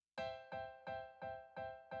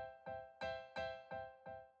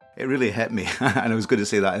It really hit me. And I was going to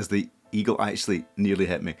say that as the eagle actually nearly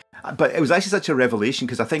hit me. But it was actually such a revelation,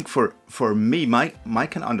 because I think for me, my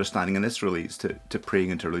kind of understanding, and this relates to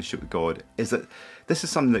praying into a relationship with God, is that this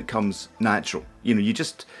is something that comes natural. You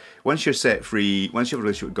just, once you're set free, once you have a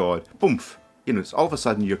relationship with God, boom, it's all of a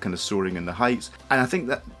sudden you're kind of soaring in the heights. And I think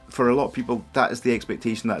that for a lot of people, that is the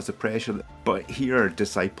expectation, that is the pressure. But here are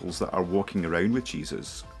disciples that are walking around with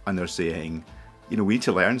Jesus, and they're saying, we need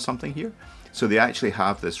to learn something here. So they actually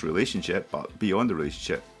have this relationship, but beyond the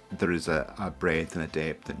relationship, there is a breadth and a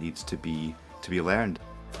depth that needs to be learned.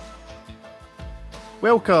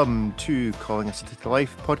 Welcome to Calling a City to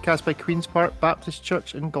Life, podcast by Queen's Park Baptist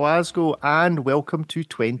Church in Glasgow, and welcome to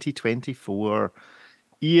 2024.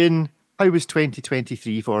 Ian, how was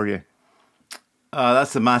 2023 for you?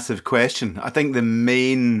 That's a massive question. I think the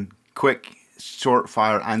main quick, short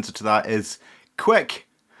fire answer to that is quick.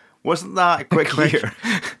 Wasn't that a quick year?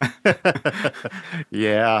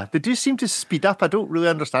 Yeah, they do seem to speed up. I don't really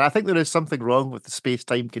understand. I think there is something wrong with the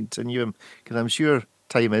space-time continuum, because I'm sure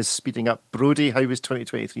time is speeding up. Brodie, how was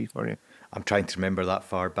 2023 for you? I'm trying to remember that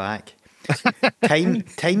far back.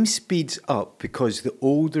 Time speeds up because the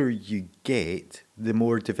older you get, the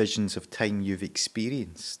more divisions of time you've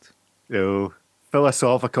experienced. Oh,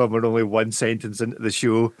 philosophical. We're only one sentence into the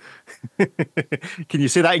show. Can you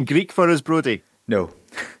say that in Greek for us, Brodie? No.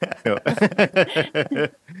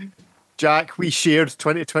 Jack, we shared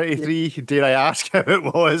 2023. Dare I ask how it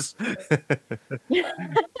was?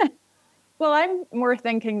 Well, I'm more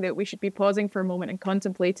thinking that we should be pausing for a moment and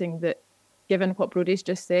contemplating that, given what Brodie's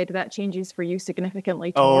just said, that changes for you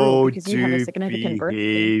significantly tomorrow because you have a significant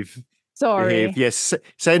birthday. Sorry. Behave. Yes,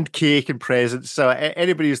 send cake and presents. So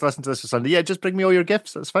anybody who's listening to this on Sunday, just bring me all your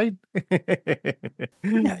gifts. That's fine.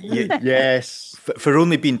 Yes. For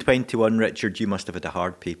only being 21, Richard, you must have had a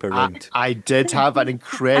hard paper round. I did have an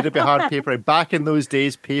incredibly hard paper. Back in those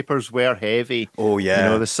days, papers were heavy. Oh,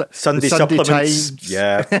 yeah. The Sunday supplements. Times.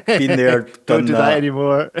 Yeah, been there, done Don't do that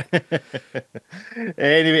anymore.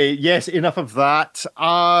 Anyway, yes, enough of that.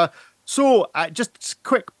 So, just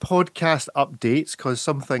quick podcast updates, because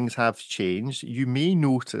some things have changed. You may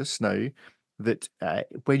notice now that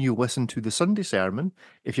when you listen to the Sunday sermon,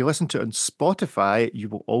 if you listen to it on Spotify, you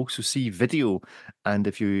will also see video. And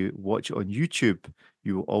if you watch it on YouTube,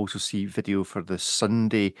 you will also see video for the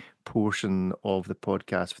Sunday portion of the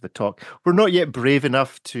podcast for the talk. We're not yet brave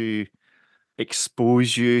enough to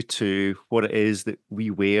expose you to what it is that we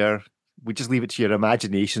wear. We just leave it to your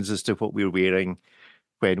imaginations as to what we're wearing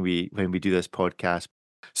when we do this podcast.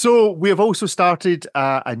 So we have also started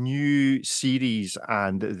a new series,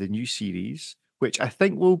 and the new series, which I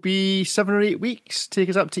think will be 7 or 8 weeks, take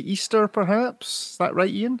us up to Easter, perhaps. Is that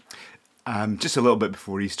right, Ian? Just a little bit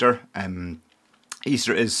before Easter.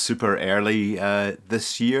 Easter is super early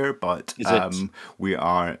this year, but we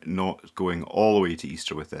are not going all the way to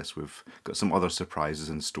Easter with this. We've got some other surprises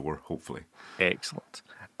in store, hopefully. Excellent.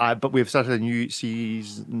 But we've started a new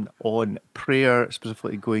season on prayer,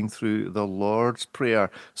 specifically going through the Lord's Prayer.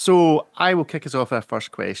 So I will kick us off with our first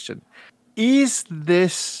question. Does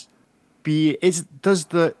the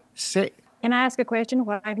Can I ask a question?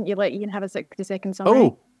 Why haven't you let Ian have a 60-second summary?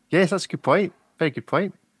 Oh, yes, that's a good point. Very good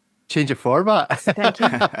point. Change of format. Thank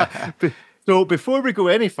you. So before we go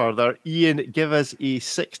any further, Ian, give us a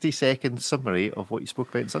 60-second summary of what you spoke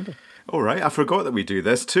about on Sunday. All right, I forgot that we do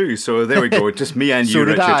this too. So there we go, just me and you,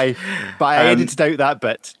 Richard. So did I, but I edited out that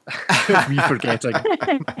bit. Me forgetting.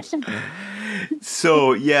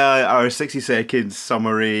 So yeah, our 60-second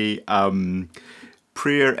summary.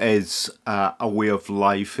 Prayer is a way of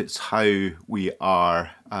life. It's how we are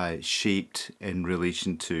shaped in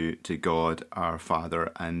relation to God, our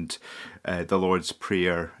Father, and the Lord's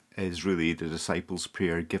Prayer is really the disciples'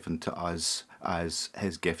 prayer given to us as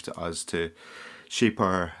his gift to us to shape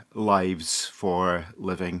our lives for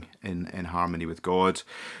living in harmony with God.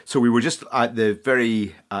 So we were just at the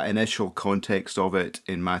very initial context of it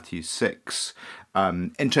in Matthew 6.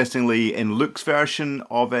 Interestingly, in Luke's version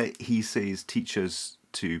of it, he says, teach us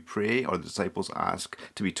to pray, or the disciples ask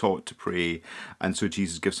to be taught to pray. And so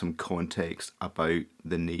Jesus gives some context about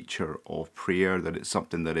the nature of prayer, that it's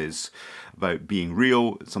something that is about being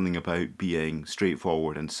real, it's something about being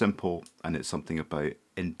straightforward and simple, and it's something about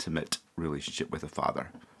intimate relationship with the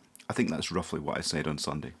Father. I think that's roughly what I said on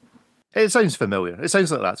Sunday. It sounds familiar. It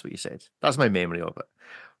sounds like that's what you said. That's my memory of it.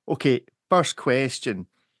 Okay, first question.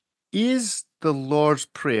 Is the Lord's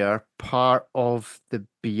Prayer part of the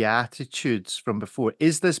Beatitudes from before?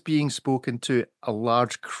 Is this being spoken to a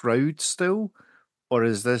large crowd still? Or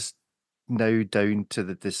is this now down to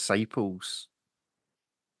the disciples?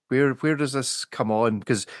 Where does this come on?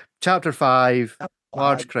 Because chapter 5,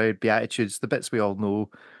 large crowd, Beatitudes, the bits we all know.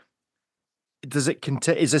 does it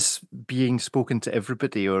is this being spoken to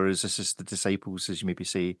everybody, or is this just the disciples, as you maybe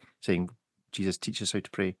say, saying, Jesus, teach us how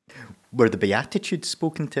to pray? Were the Beatitudes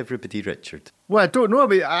spoken to everybody, Richard? Well, I don't know. I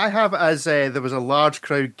mean, I have it as there was a large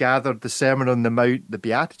crowd gathered, the Sermon on the Mount, the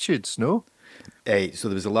Beatitudes, no? So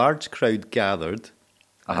there was a large crowd gathered,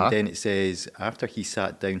 Uh-huh. and then it says, after he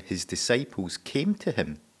sat down, his disciples came to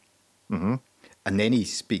him. Mm-hmm. And then he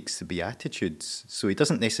speaks the Beatitudes. So he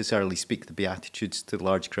doesn't necessarily speak the Beatitudes to the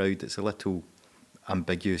large crowd. It's a little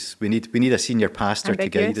ambiguous. We need a senior pastor to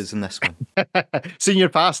guide us in this one. Senior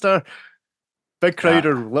pastor, big crowd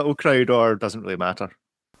or little crowd, or doesn't really matter?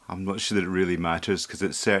 I'm not sure that it really matters, because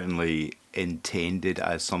it's certainly intended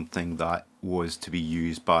as something that was to be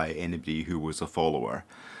used by anybody who was a follower.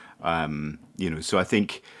 So I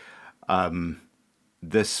think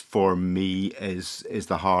this for me is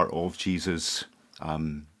the heart of Jesus'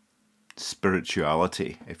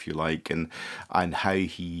 spirituality, if you like, and how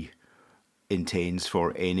he intends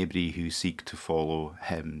for anybody who seek to follow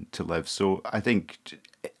him to live. So I think,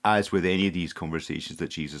 as with any of these conversations that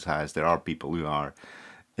Jesus has, there are people who are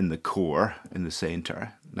in the core, in the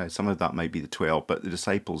centre. Now, some of that might be the 12, but the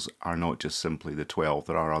disciples are not just simply the 12.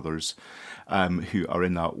 There are others who are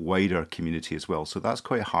in that wider community as well. So that's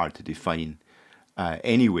quite hard to define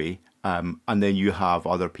anyway. And then you have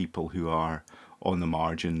other people who are on the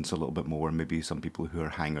margins a little bit more, maybe some people who are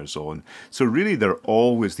hangers-on. So really, there are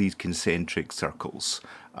always these concentric circles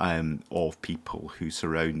of people who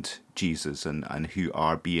surround Jesus and who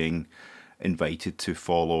are being invited to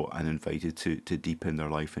follow and invited to deepen their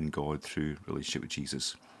life in God through relationship with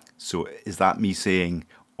Jesus. So is that me saying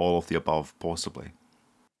all of the above? Possibly.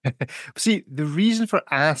 See, the reason for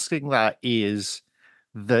asking that is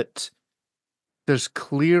that there's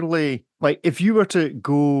clearly, like, if you were to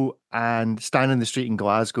go and stand in the street in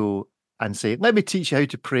Glasgow and say, let me teach you how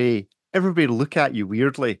to pray, everybody will look at you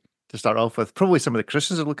weirdly to start off with. Probably some of the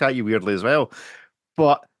Christians will look at you weirdly as well.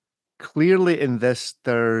 But clearly in this,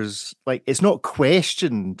 there's, like, it's not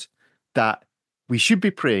questioned that we should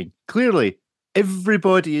be praying. Clearly,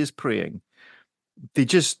 everybody is praying. They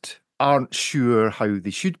just aren't sure how they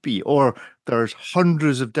should be, or there's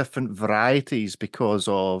hundreds of different varieties because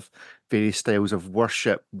of various styles of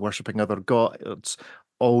worship, worshipping other gods,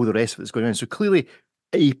 all the rest of it that's going on. So clearly,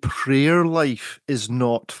 a prayer life is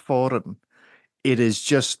not foreign. It is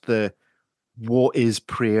just what is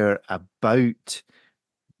prayer about?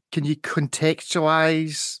 Can you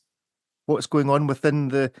contextualize what's going on within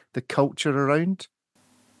the culture around?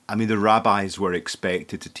 I mean, the rabbis were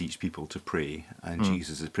expected to teach people to pray, and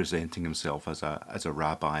Jesus is presenting himself as a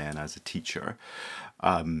rabbi and as a teacher.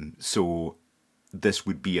 So this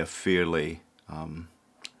would be a fairly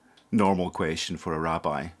normal question for a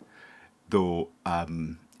rabbi, though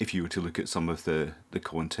if you were to look at some of the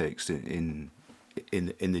context in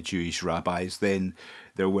the Jewish rabbis, then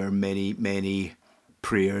there were many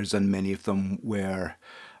prayers, and many of them were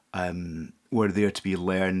there to be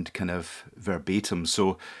learned kind of verbatim.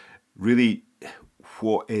 So really,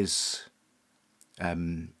 what is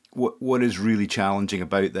really challenging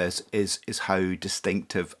about this is how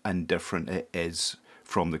distinctive and different it is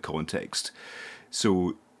from the context.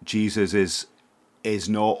 So Jesus is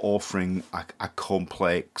not offering a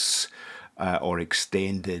complex or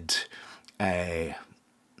extended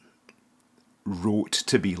rote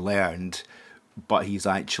to be learned, but he's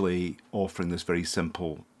actually offering this very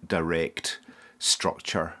simple, direct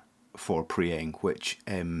structure for praying, which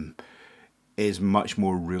is much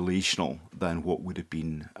more relational than what would have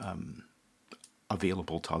been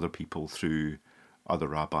available to other people through other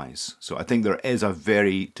rabbis. So I think there is a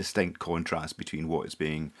very distinct contrast between what is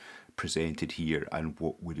being presented here and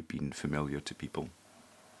what would have been familiar to people.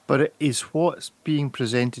 But is what's being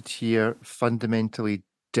presented here fundamentally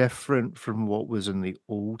different from what was in the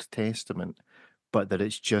Old Testament, but that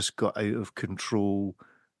it's just got out of control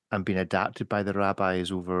and been adapted by the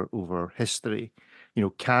rabbis over history? You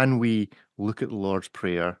know, can we look at the Lord's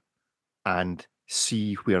Prayer and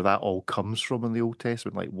see where that all comes from in the Old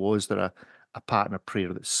Testament? Like, was there a pattern of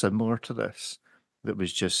prayer that's similar to this that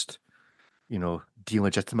was just,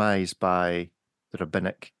 delegitimized by the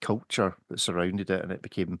rabbinic culture that surrounded it, and it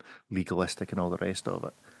became legalistic and all the rest of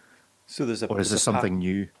it? So is this something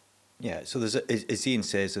new? Yeah, so as Ian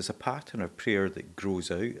says, there's a pattern of prayer that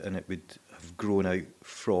grows out, and it would have grown out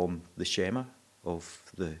from the Shema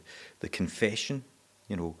of the confession.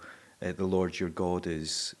 The Lord your God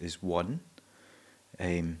is one.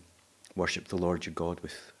 Worship the Lord your God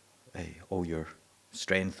with all your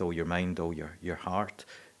strength, all your mind, all your heart.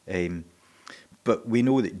 But we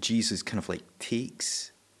know that Jesus kind of like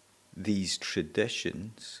takes these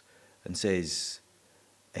traditions and says,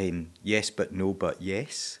 yes, but no, but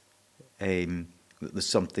yes. that there's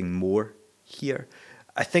something more here.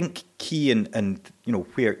 I think key and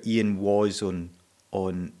where Ian was on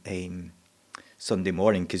Sunday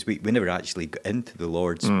morning, because we never actually got into the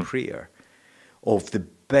Lord's Prayer, of the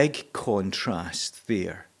big contrast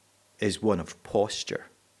there is one of posture,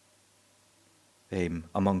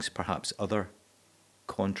 amongst perhaps other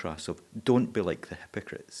contrasts of don't be like the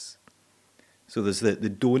hypocrites. So there's the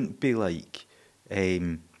don't be like,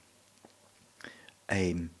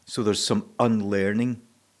 so there's some unlearning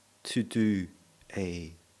to do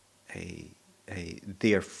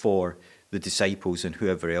there for the disciples and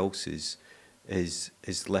whoever else is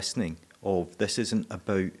listening. Of this isn't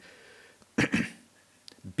about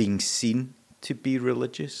being seen to be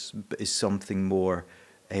religious, but is something more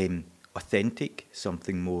authentic,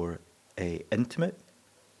 something more intimate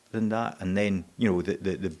than that. And then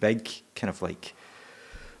the big kind of like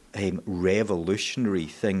revolutionary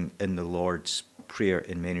thing in the Lord's Prayer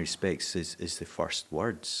in many respects is the first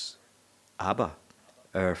words, Abba,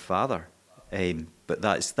 our Father. But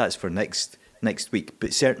that's for next week.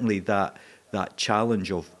 But certainly that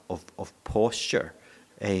challenge of posture,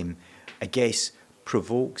 I guess,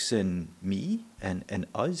 provokes in me and in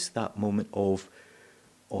us that moment of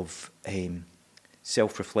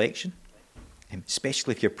self-reflection,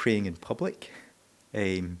 especially if you're praying in public,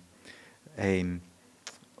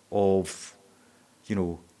 of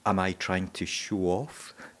am I trying to show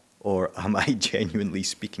off, or am I genuinely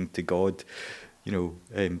speaking to God?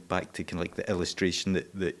 Back to kind of like the illustration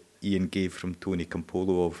that Ian gave from Tony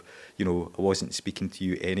Campolo of, I wasn't speaking to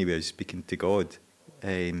you anyway, I was speaking to God.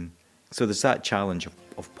 So there's that challenge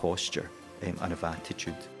of posture and of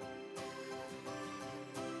attitude.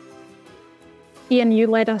 Ian, you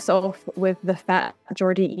led us off with the Fat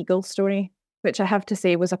Geordie Eagle story, which I have to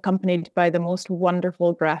say was accompanied by the most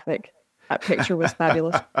wonderful graphic. That picture was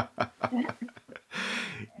fabulous.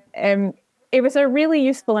 It was a really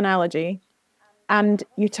useful analogy. And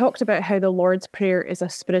you talked about how the Lord's Prayer is a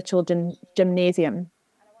spiritual gymnasium.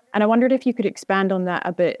 And I wondered if you could expand on that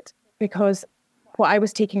a bit, because what I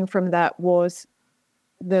was taking from that was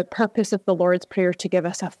the purpose of the Lord's Prayer to give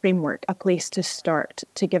us a framework, a place to start,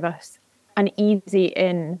 to give us an easy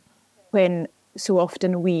in when so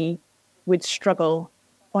often we would struggle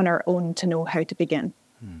on our own to know how to begin.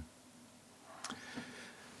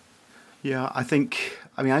 Yeah, I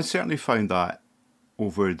certainly found that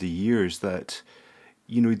over the years that,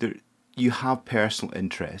 you have personal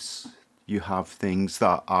interests, you have things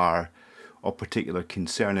that are of particular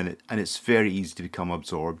concern in it, and it's very easy to become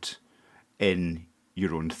absorbed in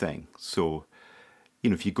your own thing. So,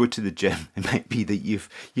 if you go to the gym, it might be that you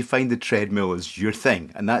find the treadmill is your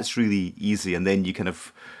thing, and that's really easy, and then you kind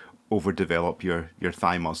of overdevelop your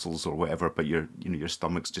thigh muscles or whatever, but your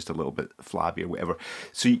stomach's just a little bit flabby or whatever.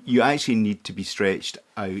 So you actually need to be stretched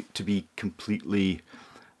out to be completely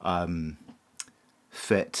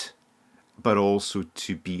fit, but also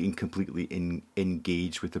to be completely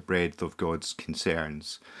engaged with the breadth of God's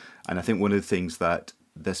concerns. And I think one of the things that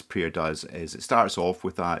this prayer does is it starts off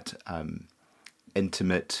with that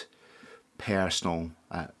intimate, personal,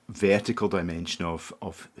 vertical dimension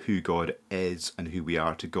of who God is and who we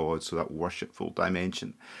are to God, so that worshipful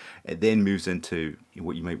dimension. It then moves into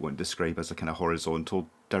what you might want to describe as a kind of horizontal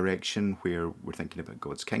direction, where we're thinking about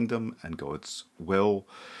God's kingdom and God's will.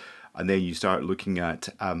 And then you start looking at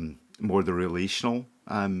more the relational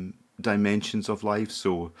dimensions of life.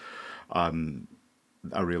 So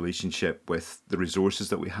our relationship with the resources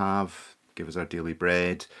that we have, give us our daily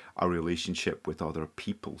bread, our relationship with other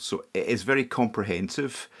people. So it is very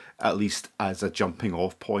comprehensive, at least as a jumping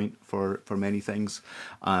off point for many things.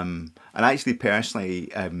 And actually,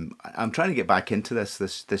 personally, I'm trying to get back into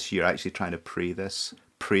this year, actually trying to pray this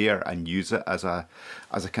prayer and use it as a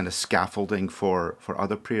kind of scaffolding for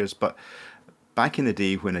other prayers. But back in the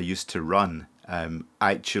day when I used to run,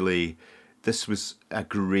 actually, this was a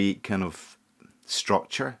great kind of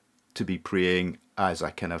structure to be praying as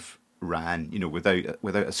I kind of ran,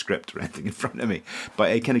 without a script or anything in front of me.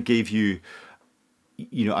 But it kind of gave you,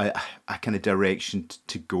 a kind of direction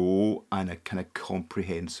to go and a kind of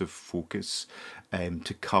comprehensive focus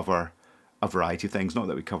to cover a variety of things. Not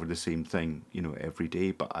that we cover the same thing, every day,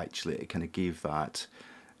 but actually it kind of gave that,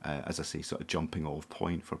 as I say, sort of jumping off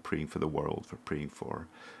point for praying for the world, for praying for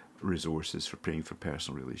resources, for praying for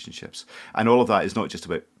personal relationships. And all of that is not just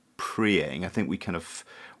about praying. I think we kind of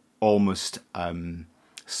almost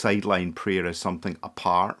sideline prayer as something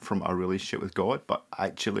apart from our relationship with God, but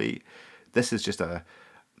actually this is just a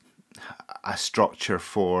structure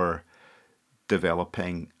for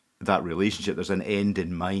developing that relationship. There's an end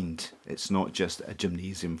in mind. It's not just a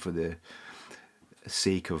gymnasium for the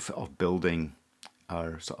sake of building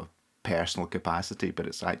our sort of personal capacity, but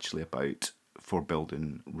it's actually about for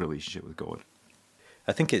building relationship with God.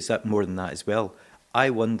 I think it's that more than that as well. I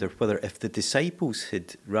wonder whether if the disciples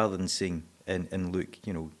had, rather than saying in Luke,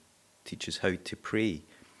 teach us how to pray,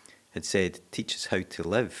 had said, teach us how to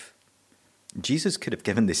live, Jesus could have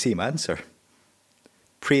given the same answer.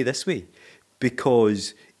 Pray this way.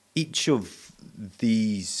 Because each of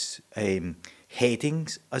these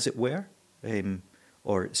headings, as it were,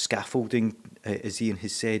 or scaffolding, as Ian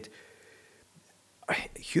has said, are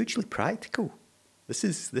hugely practical. This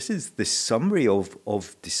is the summary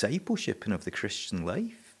of discipleship and of the Christian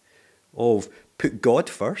life, of put God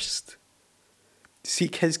first,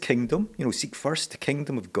 seek his kingdom, seek first the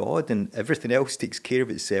kingdom of God and everything else takes care of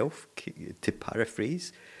itself, to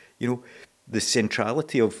paraphrase, the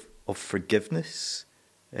centrality of forgiveness.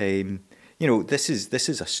 This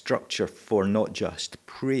is a structure for not just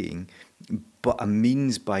praying, but a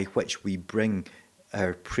means by which we bring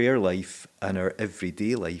our prayer life and our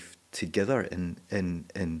everyday life together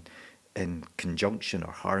in conjunction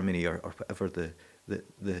or harmony or whatever the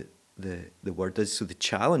word is. So the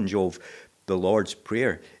challenge of the Lord's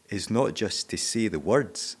Prayer is not just to say the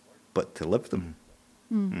words, but to live them.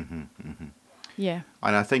 Mm-hmm, mm-hmm. Yeah.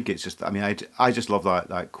 And I think it's just, I just love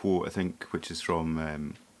that quote, I think, which is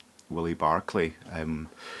from Willie Barclay,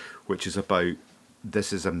 which is about,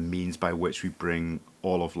 this is a means by which we bring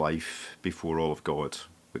all of life before all of God,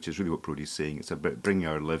 which is really what Brodie's saying. It's about bringing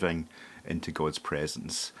our living into God's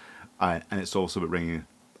presence. And it's also about bringing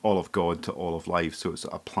all of God to all of life. So it's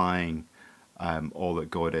applying all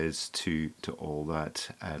that God is to all that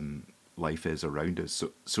life is around us.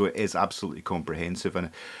 So it is absolutely comprehensive.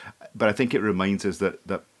 But I think it reminds us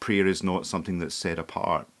that prayer is not something that's set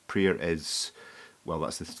apart. Prayer is, well,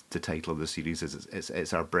 that's the title of the series.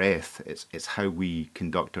 It's our breath. It's how we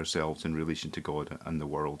conduct ourselves in relation to God and the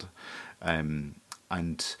world, and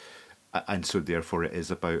so therefore it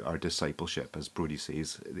is about our discipleship, as Brodie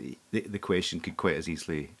says. The question could quite as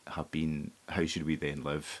easily have been, how should we then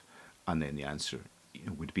live, and then the answer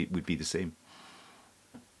would be the same.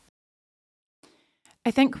 I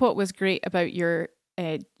think what was great about your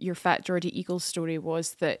Fat Geordie Eagles story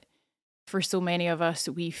was that for so many of us,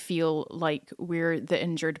 we feel like we're the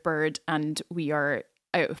injured bird and we are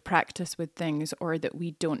out of practice with things, or that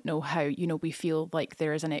we don't know how. We feel like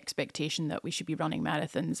there is an expectation that we should be running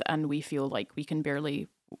marathons, and we feel like we can barely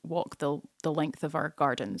walk the length of our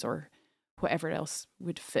gardens, or whatever else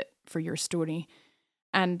would fit for your story.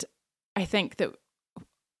 And I think that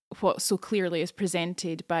what so clearly is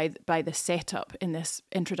presented by the setup in this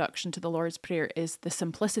introduction to the Lord's Prayer is the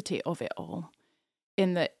simplicity of it all,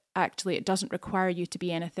 in that actually it doesn't require you to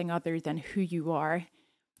be anything other than who you are,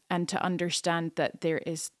 and to understand that there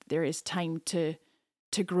is time to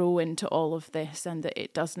grow into all of this, and that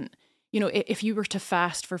it doesn't, if you were to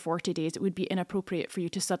fast for 40 days, it would be inappropriate for you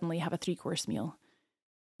to suddenly have a 3-course meal.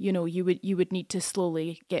 You would need to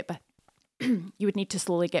slowly get back you would need to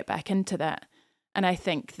slowly get back into that. And I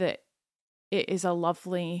think that it is a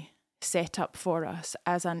lovely setup for us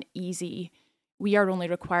as an easy, we are only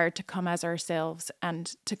required to come as ourselves,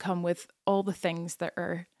 and to come with all the things that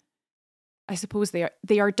are, I suppose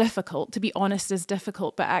they are difficult. To be honest is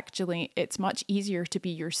difficult, but actually it's much easier to be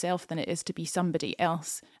yourself than it is to be somebody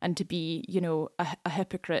else, and to be, a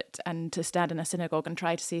hypocrite and to stand in a synagogue and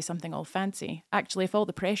try to say something all fancy. Actually, if all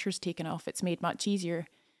the pressure's taken off, it's made much easier.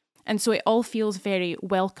 And so it all feels very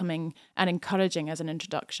welcoming and encouraging as an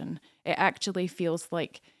introduction. It actually feels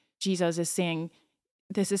like Jesus is saying,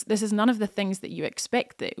 this is none of the things that you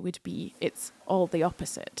expect that it would be. It's all the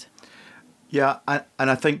opposite. Yeah,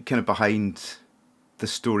 and I think kind of behind the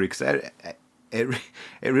story, because it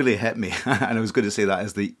really hit me, and I was going to say that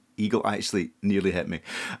as the eagle actually nearly hit me,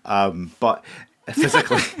 but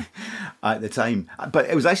physically at the time. But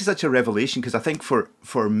it was actually such a revelation, because I think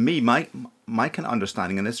for me, my kind of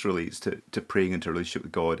understanding, and this relates to praying into a relationship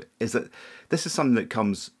with God, is that this is something that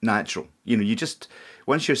comes natural. You just,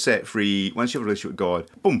 once you're set free, once you have a relationship with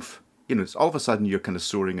God, boom, it's all of a sudden you're kind of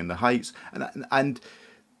soaring in the heights, and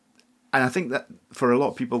I think that for a lot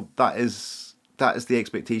of people, that is the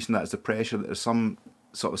expectation, that is the pressure, that there's some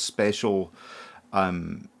sort of special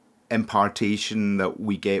impartation that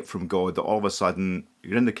we get from God, that all of a sudden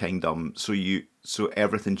you're in the kingdom, so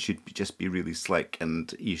everything should just be really slick,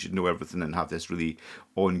 and you should know everything and have this really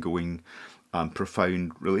ongoing,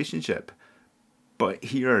 profound relationship. But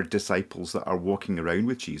here are disciples that are walking around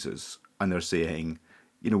with Jesus, and they're saying,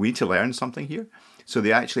 we need to learn something here. So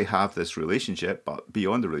they actually have this relationship, but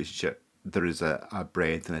beyond the relationship, there is a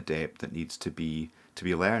breadth and a depth that needs to be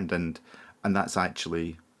learned, and that's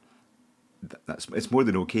actually, it's more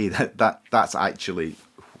than okay. That's actually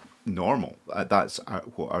normal. That's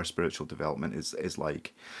what our spiritual development is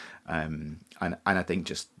like, and I think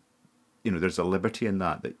just there's a liberty in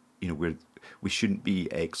that we shouldn't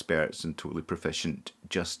be experts and totally proficient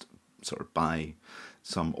just sort of by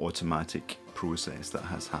some automatic process that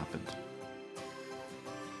has happened.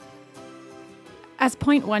 As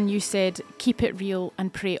point 1, you said, keep it real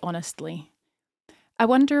and pray honestly. I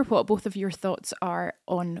wonder what both of your thoughts are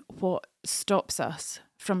on what stops us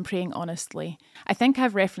from praying honestly. I think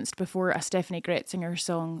I've referenced before a Stephanie Gretzinger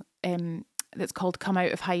song that's called Come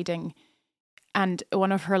Out of Hiding. And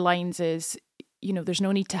one of her lines is, there's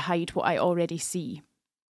no need to hide what I already see.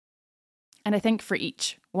 And I think for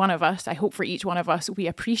each one of us, I hope for each one of us, we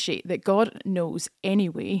appreciate that God knows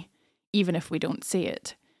anyway, even if we don't say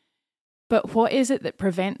it. But what is it that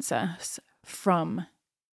prevents us from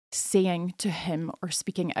saying to him or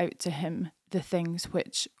speaking out to him the things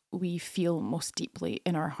which we feel most deeply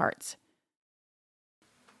in our hearts?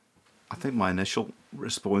 I think my initial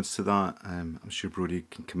response to that, I'm sure Brodie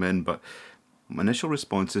can come in, but my initial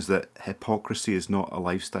response is that hypocrisy is not a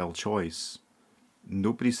lifestyle choice.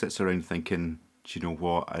 Nobody sits around thinking, do you know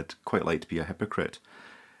what, I'd quite like to be a hypocrite.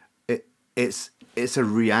 It's a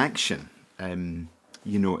reaction.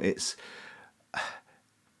 It's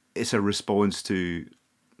a response to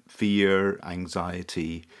fear,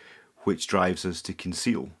 anxiety, which drives us to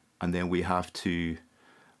conceal, and then we have to,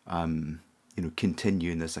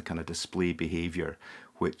 continue in this kind of display behaviour,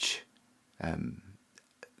 which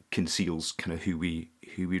conceals kind of who we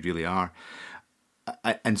really are.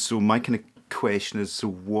 And so my kind of question is, so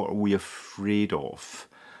what are we afraid of?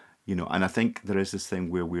 And I think there is this thing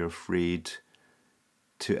where we're afraid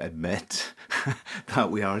to admit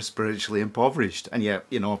that we are spiritually impoverished, and yet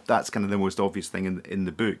that's kind of the most obvious thing in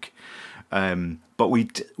the book. But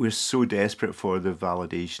we're so desperate for the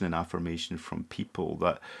validation and affirmation from people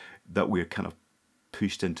that we're kind of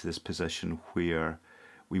pushed into this position where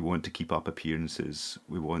we want to keep up appearances,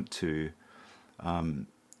 we want to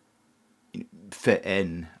fit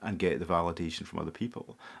in and get the validation from other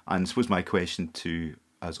people. And I suppose my question to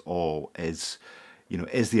us all is,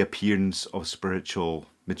 is the appearance of spiritual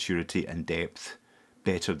maturity and depth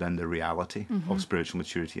better than the reality of spiritual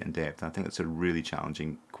maturity and depth? And I think that's a really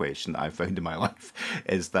challenging question that I've found in my life,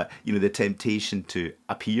 is that, the temptation to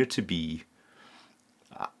appear to be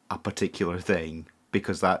a particular thing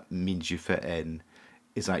because that means you fit in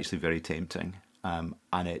is actually very tempting,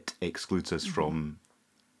 and it excludes us from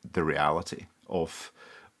the reality of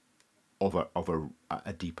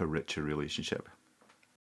a deeper, richer relationship.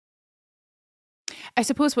 I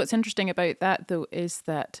suppose what's interesting about that, though, is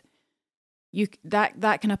that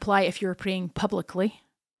that can apply if you're praying publicly.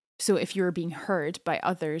 So if you're being heard by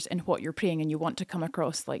others in what you're praying and you want to come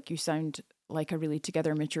across like you sound like a really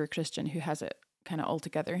together, mature Christian who has it kind of all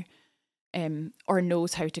together, or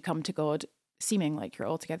knows how to come to God seeming like you're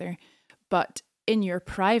all together. But in your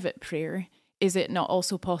private prayer, is it not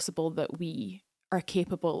also possible that we are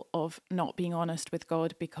capable of not being honest with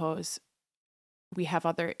God because we have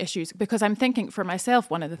other issues? Because I'm thinking for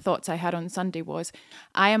myself, one of the thoughts I had on Sunday was,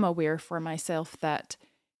 I am aware for myself that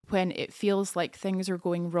when it feels like things are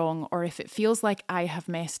going wrong, or if it feels like I have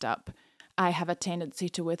messed up, I have a tendency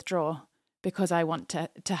to withdraw because I want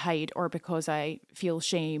to hide, or because I feel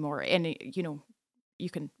shame, or any, you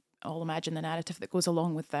can all imagine the narrative that goes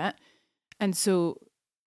along with that. And so,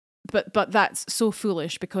 but that's so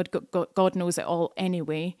foolish because God knows it all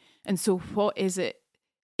anyway. And so what is it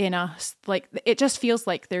in us? Like, it just feels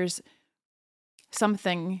like there's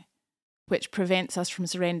something which prevents us from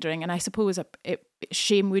surrendering. And I suppose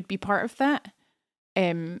shame would be part of that.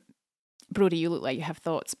 Brodie, you look like you have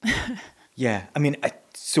thoughts. Yeah, I mean,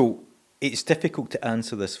 so it's difficult to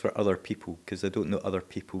answer this for other people because I don't know other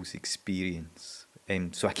people's experience.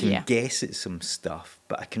 So I can guess at some stuff,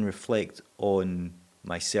 but I can reflect on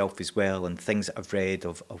myself as well and things that I've read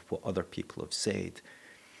of what other people have said.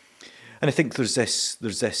 And I think there's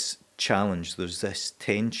this challenge, there's this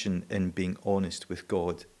tension in being honest with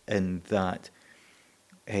God, in that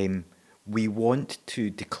we want to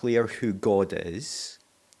declare who God is.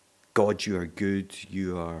 God, you are good,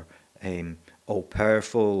 you are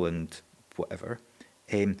all-powerful and whatever.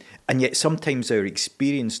 And yet sometimes our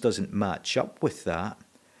experience doesn't match up with that.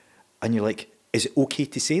 And you're like, is it okay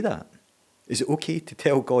to say that? Is it okay to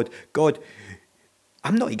tell God,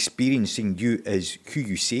 I'm not experiencing you as who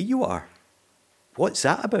you say you are? What's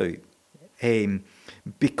that about?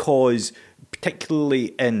 Because particularly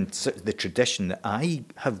in the tradition that I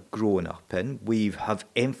have grown up in, we have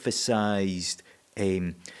emphasised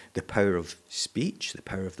the power of speech, the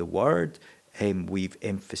power of the word. We've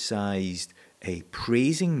emphasised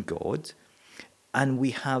praising God. And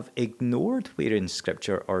we have ignored where in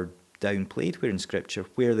Scripture, or downplayed where in Scripture,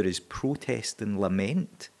 where there is protest and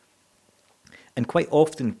lament. And quite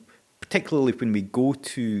often, particularly when we go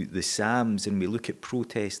to the Psalms and we look at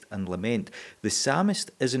protest and lament, the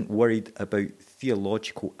psalmist isn't worried about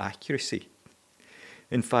theological accuracy.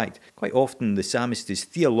 In fact, quite often the psalmist is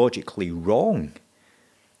theologically wrong,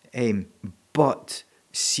 but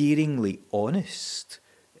searingly honest.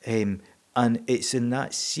 And it's in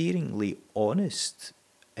that searingly honest,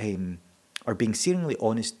 or being searingly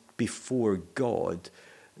honest before God,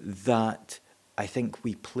 that I think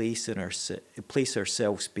we place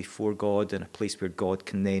ourselves before God in a place where God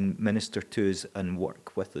can then minister to us and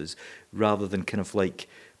work with us, rather than kind of like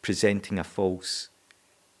presenting a false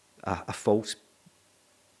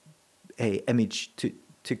image to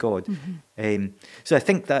God. Mm-hmm. So I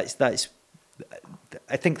think that's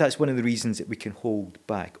one of the reasons that we can hold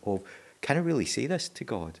back of, can I really say this to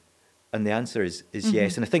God? And the answer is Mm-hmm.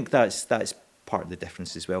 yes. And I think that's part of the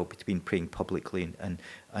difference as well between praying publicly and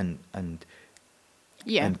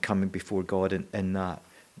coming before God in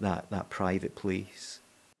that private place.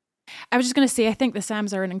 I was just going to say, I think the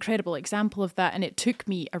Psalms are an incredible example of that, and it took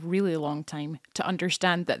me a really long time to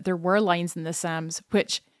understand that there were lines in the Psalms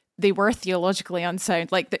which they were theologically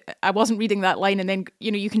unsound. Like, I wasn't reading that line and then,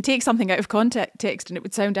 you can take something out of context and it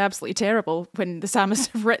would sound absolutely terrible when the psalmists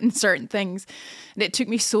have written certain things. And it took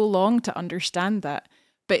me so long to understand that.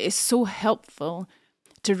 But it's so helpful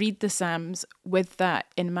to read the Psalms with that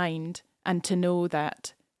in mind, and to know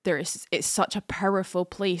that it's such a powerful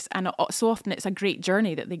place, and so often it's a great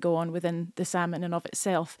journey that they go on within the psalm in and of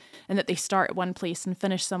itself, and that they start at one place and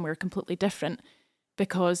finish somewhere completely different,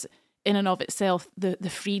 because in and of itself, the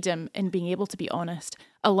freedom in being able to be honest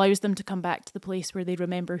allows them to come back to the place where they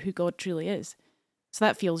remember who God truly is. So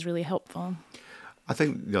that feels really helpful. I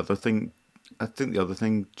think the other thing,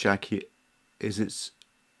 Jackie, is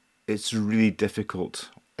it's really difficult,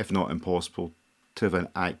 if not impossible, to have an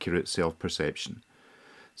accurate self-perception.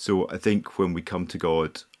 So I think when we come to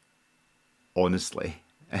God honestly,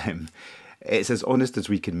 it's as honest as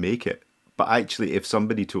we can make it. But actually, if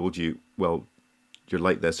somebody told you, well, you're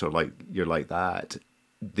like this or you're like that,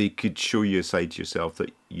 they could show you a side to yourself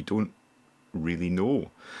that you don't really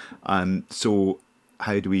know. So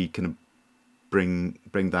how do we kind of bring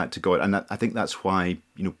that to God? And I think that's why,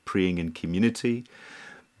 praying in community,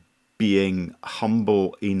 being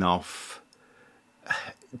humble enough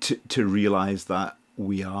to realize that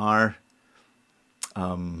we are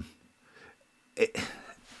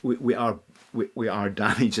we are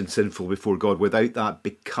damaged and sinful before God, without that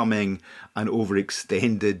becoming an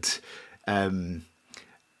overextended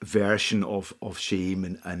version of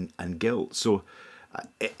shame and guilt. So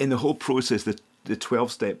in the whole process, the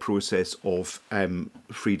 12-step process of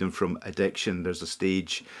freedom from addiction, there's a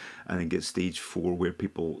stage, I think it's stage 4, where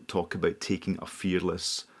people talk about taking a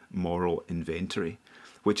fearless moral inventory,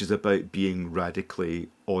 which is about being radically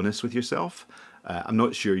honest with yourself. I'm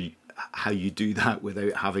not sure how you do that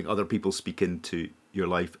without having other people speak into your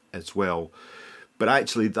life as well. But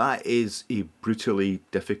actually, that is a brutally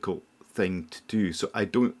difficult thing to do. So I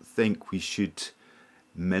don't think we should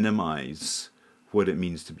minimize what it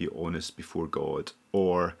means to be honest before God,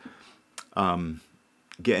 or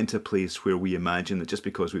get into a place where we imagine that just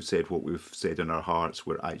because we've said what we've said in our hearts,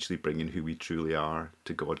 we're actually bringing who we truly are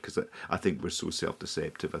to God. Because I think we're so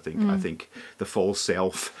self-deceptive. I think the false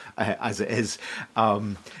self, as it is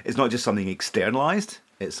not just something externalized;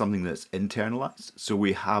 it's something that's internalized. So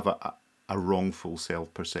we have a wrongful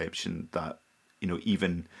self-perception that,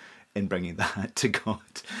 even in bringing that to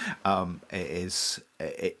God,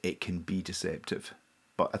 it can be deceptive.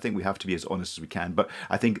 But I think we have to be as honest as we can. But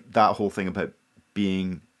I think that whole thing about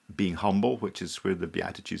being humble, which is where the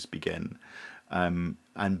Beatitudes begin,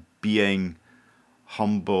 and being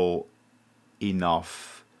humble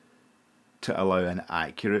enough to allow an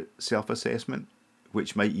accurate self-assessment,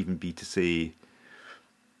 which might even be to say,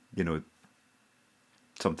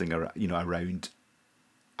 something around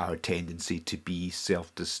our tendency to be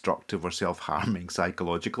self-destructive or self-harming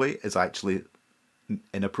psychologically is actually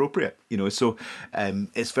inappropriate. So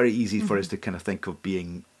it's very easy for us to kind of think of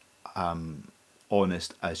being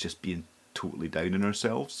honest as just being totally down on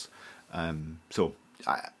ourselves. So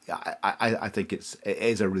I think it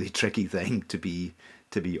is a really tricky thing to be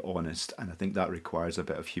honest, and I think that requires a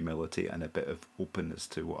bit of humility and a bit of openness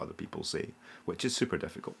to what other people say, which is super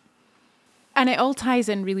difficult. And it all ties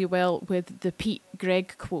in really well with the Pete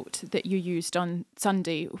Greig quote that you used on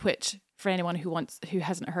Sunday, which, for anyone who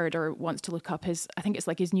hasn't heard or wants to look up, I think it's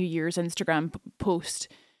like his New Year's Instagram post,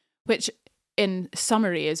 which in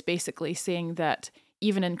summary is basically saying that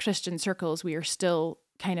even in Christian circles, we are still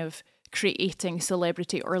kind of creating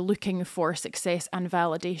celebrity or looking for success and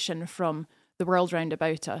validation from the world round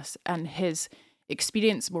about us. And his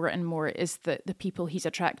experience more and more is that the people he's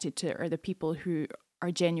attracted to are the people who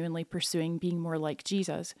are genuinely pursuing being more like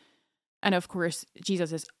Jesus. And of course,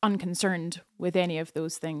 Jesus is unconcerned with any of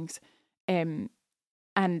those things. And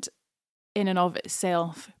in and of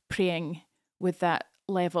itself, praying with that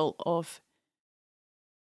level of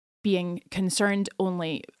being concerned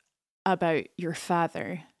only about your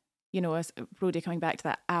Father, as Brodie coming back to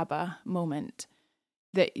that Abba moment,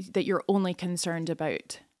 that you're only concerned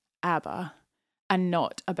about Abba and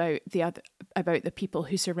not about the people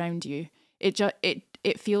who surround you.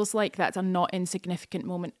 It feels like that's a not insignificant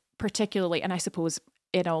moment, particularly, and I suppose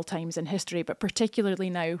in all times in history, but particularly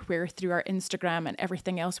now, where through our Instagram and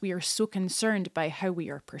everything else, we are so concerned by how we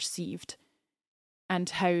are perceived and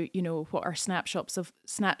how, what our snapshots of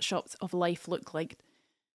life look like.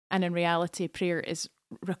 And in reality, prayer is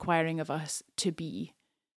requiring of us to be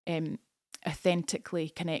authentically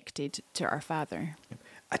connected to our Father.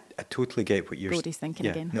 I totally get what you're saying. Brodie's thinking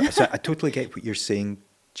again. No, so I totally get what you're saying,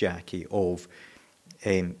 Jackie, of,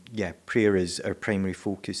 prayer is, our primary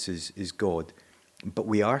focus is God. But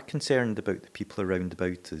we are concerned about the people around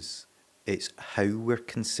about us. It's how we're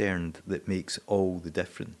concerned that makes all the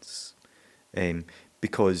difference.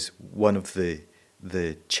 Because one of the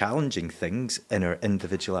challenging things in our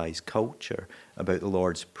individualised culture about the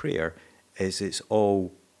Lord's Prayer is it's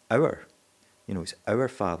all our. It's our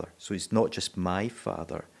Father. So it's not just my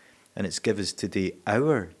Father. And it's give us today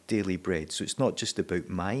our daily bread. So it's not just about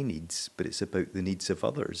my needs, but it's about the needs of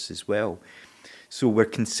others as well. So we're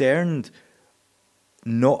concerned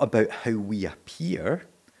not about how we appear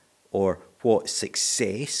or what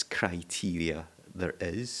success criteria there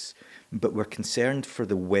is, but we're concerned for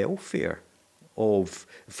the welfare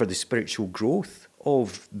for the spiritual growth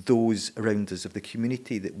of those around us, of the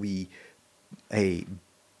community that we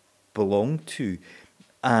belong to.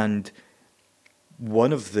 And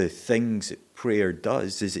one of the things that prayer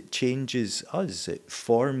does is it changes us. It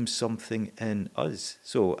forms something in us.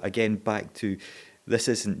 So again, back to, this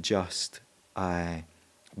isn't just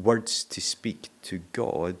words to speak to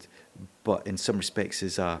God, but in some respects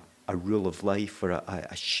is a rule of life, or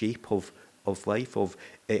a shape of life.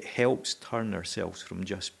 It helps turn ourselves from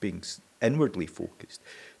just being inwardly focused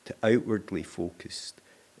to outwardly focused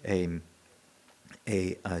as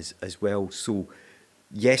well. So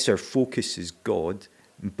yes, our focus is God,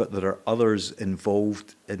 but there are others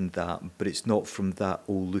involved in that. But it's not from that,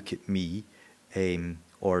 oh, look at me,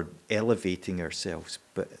 or elevating ourselves,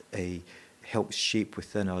 but helps shape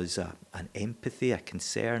within us an empathy, a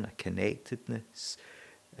concern, a connectedness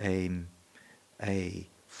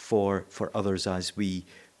for others as we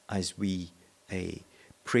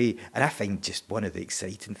pray. And I find just one of the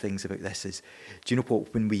exciting things about this is, do you know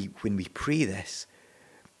what? When we pray this,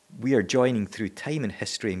 we are joining through time and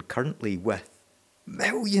history and currently with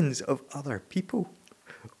millions of other people,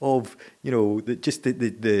 of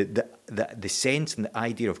the sense and the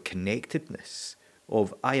idea of connectedness,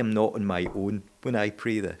 of I am not on my own when I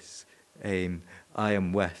pray this. I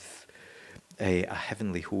am with a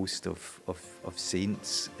heavenly host of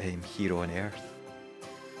saints here on earth.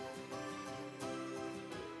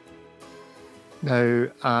 Now,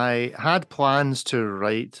 I had plans to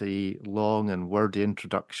write a long and wordy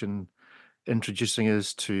introduction introducing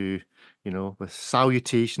us to, with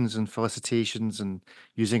salutations and felicitations and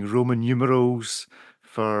using Roman numerals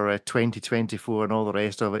for 2024 and all the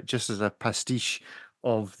rest of it, just as a pastiche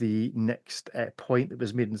of the next point that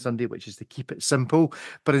was made on Sunday, which is to keep it simple.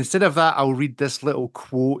 But instead of that, I'll read this little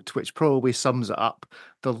quote, which probably sums it up.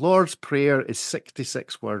 The Lord's Prayer is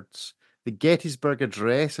 66 words. The Gettysburg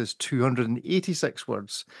Address is 286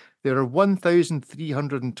 words. There are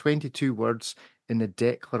 1,322 words in the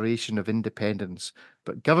Declaration of Independence,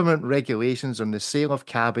 but government regulations on the sale of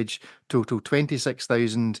cabbage total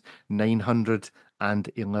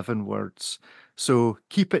 26,911 words. So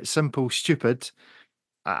keep it simple, stupid.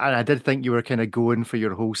 And I did think you were kind of going for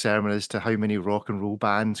your whole sermon as to how many rock and roll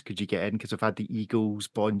bands could you get in, because we've had the Eagles,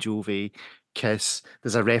 Bon Jovi, Kiss.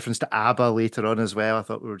 There's a reference to ABBA later on as well. I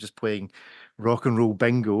thought we were just playing rock and roll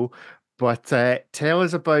bingo. But tell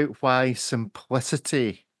us about why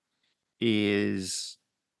simplicity is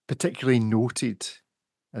particularly noted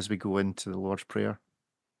as we go into the Lord's Prayer.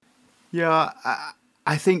 Yeah,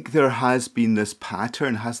 I think there has been this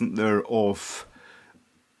pattern, hasn't there, of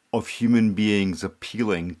human beings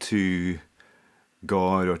appealing to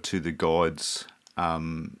God or to the gods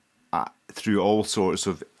through all sorts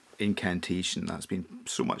of incantation. That's been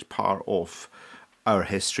so much part of our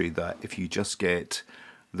history, that if you just get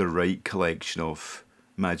the right collection of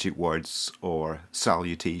magic words or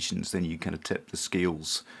salutations, then you kind of tip the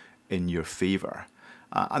scales in your favour.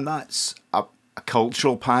 And that's a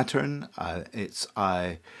cultural pattern. It's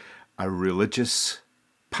a religious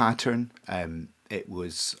pattern. It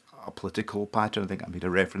was a political pattern. I think I made a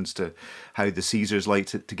reference to how the Caesars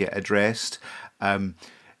liked it to get addressed. And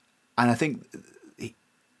I think,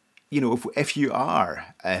 if you are,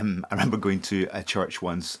 I remember going to a church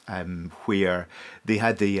once where they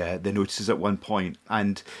had the notices at one point,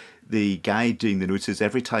 and the guy doing the notices,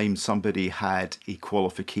 every time somebody had a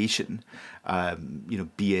qualification,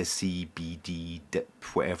 BSc, BD, DIP,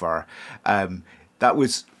 whatever, that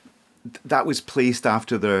was placed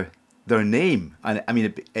after their name. And I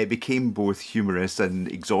mean, it became both humorous and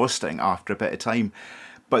exhausting after a bit of time.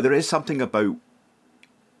 But there is something about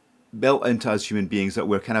built into us human beings that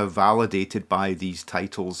we're kind of validated by these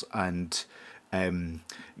titles and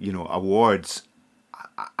awards,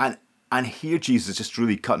 and here Jesus just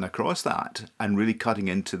really cutting across that and really cutting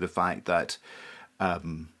into the fact that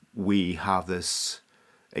we have this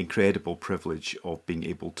incredible privilege of being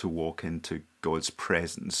able to walk into God's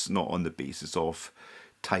presence, not on the basis of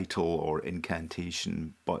title or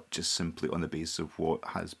incantation, but just simply on the basis of what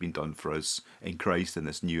has been done for us in Christ in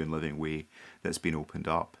this new and living way that's been opened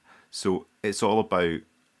up. So it's all about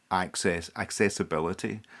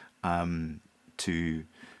accessibility to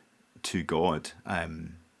God.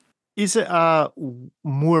 Is it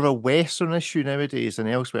more of a Western issue nowadays than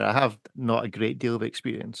elsewhere? I have not a great deal of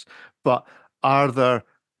experience, but are there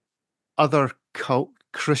other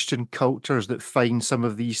Christian cultures that find some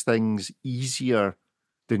of these things easier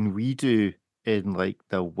than we do in like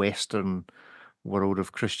the Western world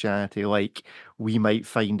of Christianity? Like, we might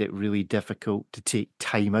find it really difficult to take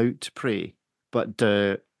time out to pray, but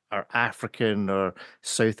our African or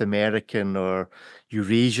South American or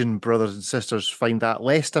Eurasian brothers and sisters find that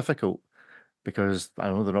less difficult because, I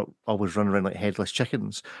don't know, they're not always running around like headless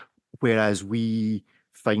chickens, whereas we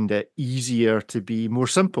find it easier to be more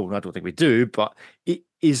simple. And I don't think we do, but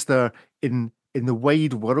is there, in the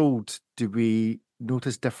wide world, do we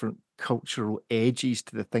notice different cultural edges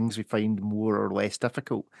to the things we find more or less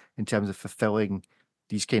difficult in terms of fulfilling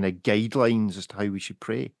these kind of guidelines as to how we should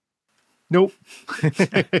pray? Nope. I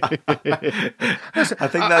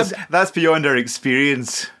think that's beyond our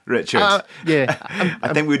experience, Richard.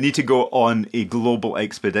 I think we need to go on a global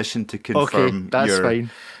expedition to confirm. Okay, that's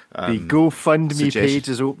fine. The GoFundMe page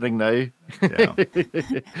is opening now. Yeah.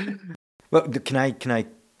 Well, can I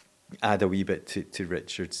add a wee bit to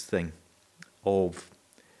Richard's thing of,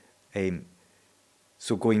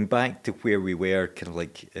 so going back to where we were kind of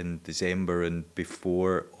like in December and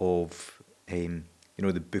before of,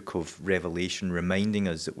 the book of Revelation reminding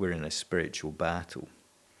us that we're in a spiritual battle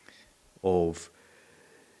of,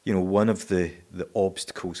 one of the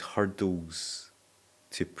obstacles, hurdles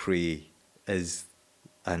to pray is,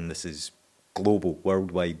 and this is global,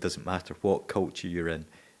 worldwide, doesn't matter what culture you're in,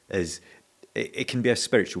 is it can be a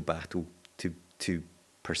spiritual battle to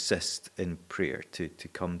persist in prayer, to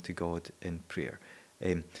come to God in prayer.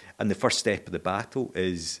 And the first step of the battle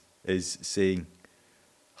is saying,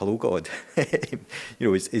 hello, God,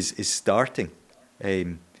 is starting.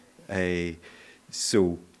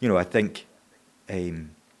 So, I think when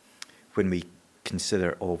we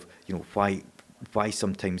consider of, why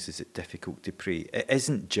sometimes is it difficult to pray, it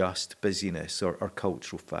isn't just busyness or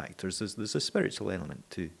cultural factors. There's a spiritual element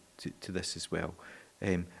to this as well.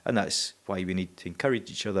 And that's why we need to encourage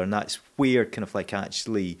each other. And that's where kind of like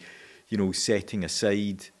actually, setting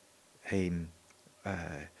aside,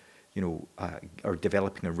 or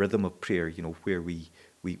developing a rhythm of prayer, where we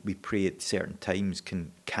pray at certain times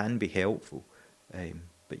can be helpful.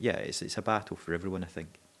 But yeah, it's a battle for everyone, I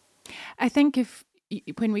think. I think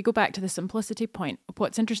when we go back to the simplicity point,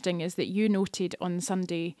 what's interesting is that you noted on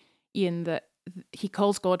Sunday, Ian, that he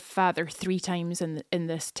calls God Father 3 times in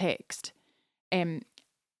this text.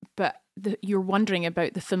 But you're wondering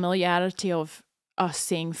about the familiarity of us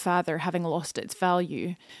saying Father having lost its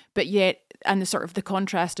value, but yet, and the sort of the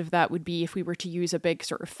contrast of that would be if we were to use a big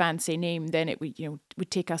sort of fancy name, then it would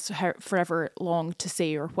would take us forever long to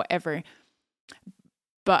say or whatever.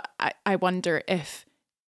 But I wonder if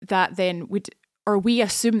that then would, or we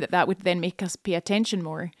assume that would then make us pay attention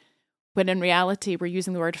more, when in reality we're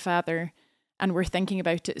using the word Father and we're thinking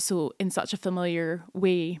about it so in such a familiar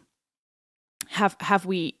way. Have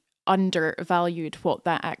we undervalued what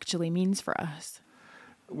that actually means for us?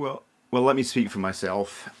 Well, let me speak for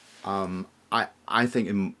myself. I think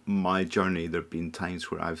in my journey there have been times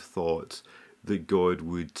where I've thought that God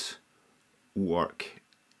would work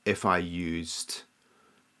if I used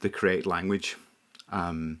the correct language.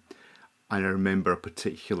 And I remember a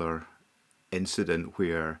particular incident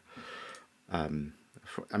where,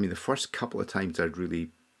 the first couple of times I'd really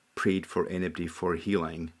prayed for anybody for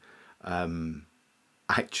healing,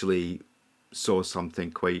 actually saw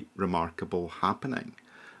something quite remarkable happening.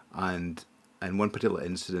 And in one particular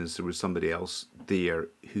instance, there was somebody else there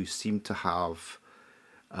who seemed to have,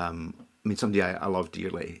 somebody I love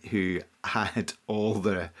dearly, who had all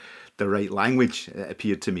the right language, it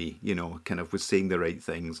appeared to me, kind of was saying the right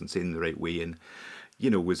things and saying the right way, and,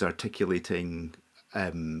 was articulating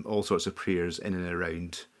all sorts of prayers in and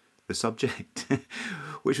around the subject,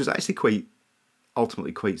 which was actually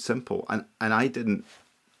ultimately quite simple. And I didn't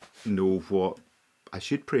know what I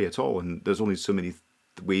should pray at all. And there's only so many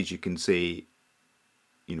ways you can say,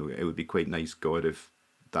 it would be quite nice, God, if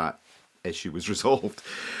that issue was resolved.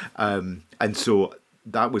 And so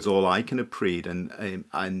that was all I kind of prayed.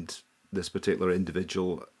 And this particular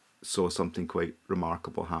individual saw something quite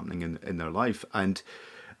remarkable happening in their life. And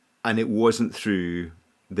it wasn't through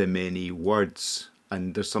the many words.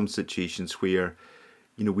 And there's some situations where,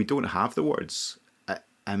 we don't have the words.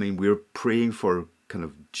 We're praying for kind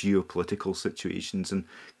of geopolitical situations, and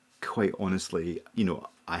quite honestly,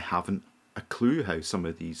 I haven't a clue how some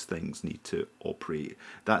of these things need to operate.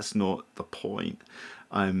 That's not the point.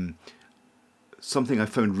 Something I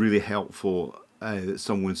found really helpful that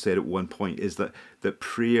someone said at one point is that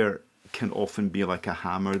prayer can often be like a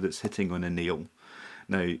hammer that's hitting on a nail.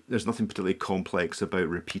 Now, there's nothing particularly complex about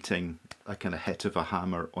repeating a kind of hit of a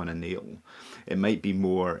hammer on a nail. It might be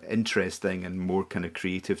more interesting and more kind of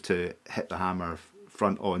creative to hit the hammer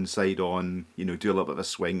front on, side on, do a little bit of a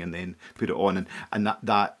swing and then put it on, and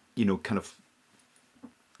that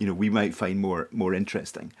we might find more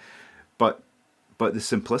interesting. But the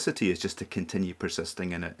simplicity is just to continue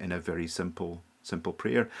persisting in a very simple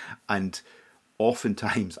prayer. And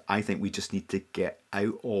oftentimes I think we just need to get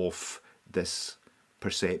out of this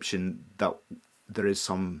perception that there is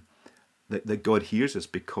that God hears us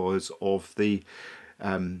because of the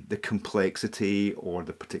complexity or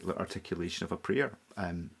the particular articulation of a prayer.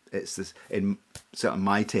 It's this, in certainly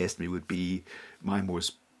my testimony would be my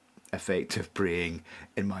most effective praying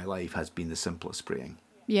in my life has been the simplest praying.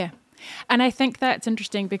 Yeah. And I think that's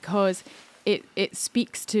interesting because it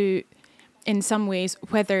speaks to, in some ways,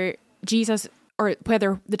 whether Jesus or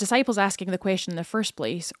whether the disciples asking the question in the first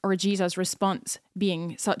place or Jesus' response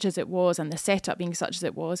being such as it was and the setup being such as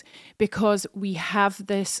it was, because we have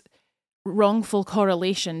this wrongful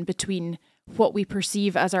correlation between what we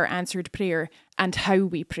perceive as our answered prayer and how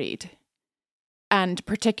we prayed. And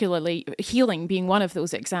particularly healing being one of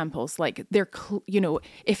those examples, like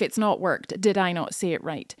if it's not worked, did I not say it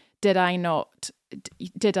right? Did I not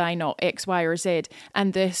X, Y, or Z?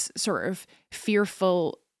 And this sort of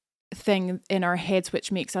fearful thing in our heads,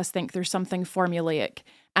 which makes us think there's something formulaic.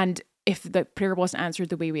 And if the prayer wasn't answered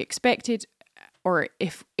the way we expected, or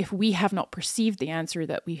if we have not perceived the answer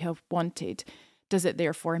that we have wanted, does it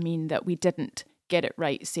therefore mean that we didn't get it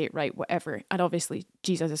right, say it right, whatever? And obviously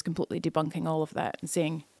Jesus is completely debunking all of that and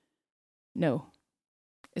saying, no,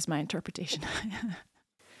 is my interpretation.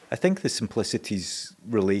 I think the simplicity's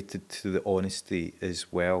related to the honesty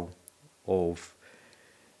as well of,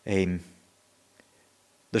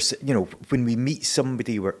 there's, when we meet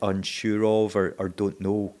somebody we're unsure of or don't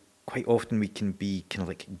know, quite often we can be kind of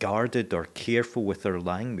like guarded or careful with our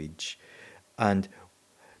language. And,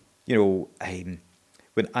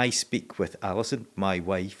 when I speak with Alison, my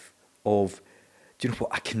wife, of, do you know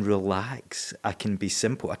what, I can relax, I can be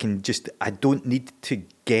simple, I don't need to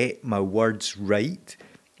get my words right.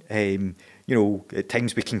 At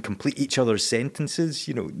times we can complete each other's sentences,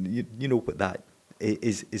 you know what that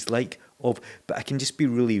is like, but I can just be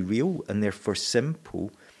really real and therefore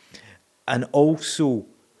simple and also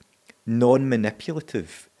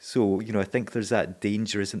non-manipulative. So, I think there's that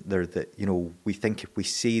danger, isn't there, that, we think if we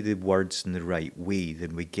say the words in the right way,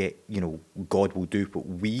 then we get, God will do what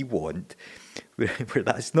we want, where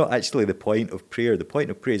that's not actually the point of prayer. The point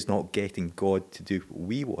of prayer is not getting God to do what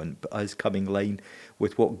we want, but us coming in line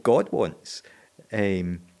with what God wants.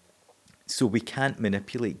 So we can't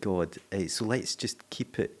manipulate God. So let's just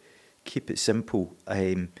keep it simple,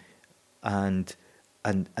 and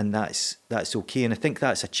that's okay. And I think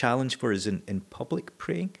that's a challenge for us in public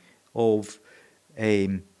praying of,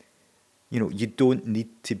 you don't need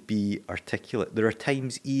to be articulate. There are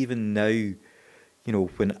times even now,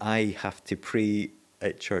 when I have to pray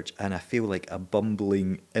at church and I feel like a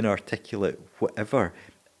bumbling, inarticulate whatever,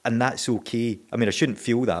 and that's okay. I shouldn't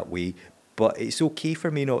feel that way, but it's okay for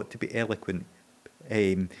me not to be eloquent.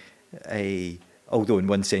 Although in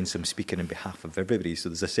one sense I'm speaking on behalf of everybody, so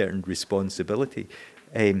there's a certain responsibility.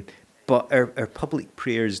 But our public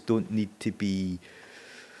prayers don't need to be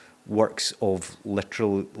works of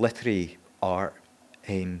literary art,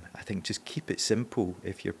 I think just keep it simple.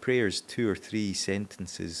 If your prayer's 2 or 3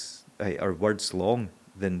 sentences or words long,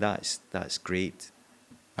 then that's great.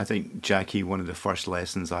 I think, Jackie, one of the first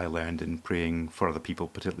lessons I learned in praying for other people,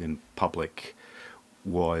 particularly in public,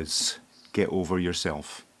 was get over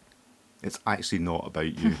yourself. It's actually not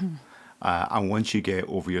about you. And once you get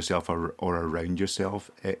over yourself or around yourself,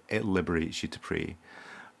 it liberates you to pray.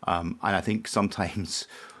 And I think sometimes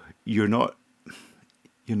you're not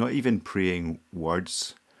even praying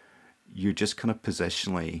words. You're just kind of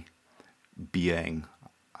positionally being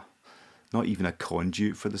not even a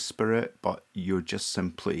conduit for the Spirit, but you're just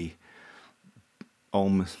simply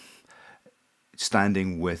almost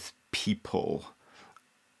standing with people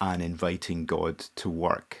and inviting God to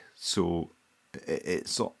work. So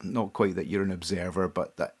it's not quite that you're an observer,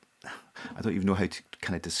 but that I don't even know how to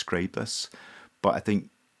kind of describe this, but I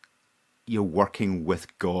think you're working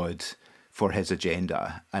with God for his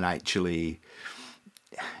agenda, and actually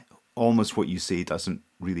almost what you say doesn't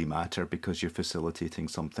really matter because you're facilitating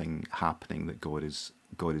something happening that God is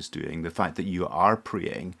doing. The fact that you are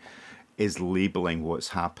praying is labeling what's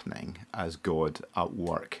happening as God at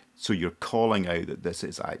work. So you're calling out that this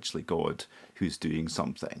is actually God who's doing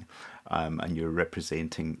something, and you're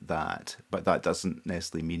representing that. But that doesn't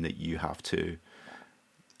necessarily mean that you have to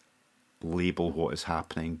label what is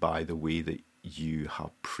happening by the way that you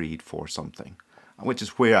have prayed for something, which is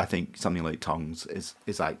where I think something like tongues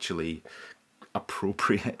is actually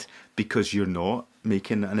appropriate, because you're not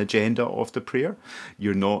making an agenda of the prayer.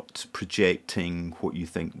 You're not projecting what you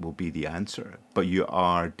think will be the answer, but you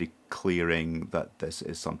are declaring that this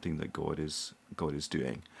is something that God is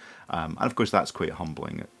doing. And of course, that's quite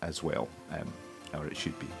humbling as well, or it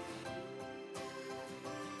should be.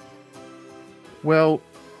 Well,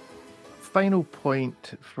 final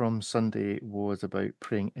point from Sunday was about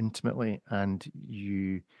praying intimately, and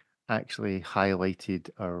you actually highlighted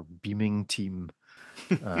our beaming team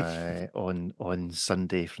on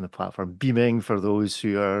Sunday from the platform. Beaming, for those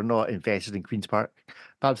who are not invested in Queen's Park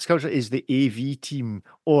Baptist Culture, is the AV team,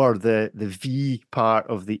 or the V part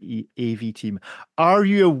of the AV team. Are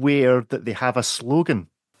you aware that they have a slogan?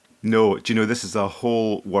 No, do you know, this is a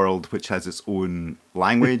whole world which has its own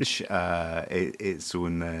language, its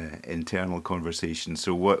own internal conversation.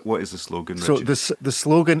 So what is the slogan, Richard? So the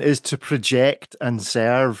slogan is to project and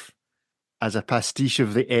serve as a pastiche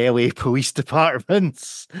of the LA police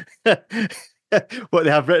departments. What they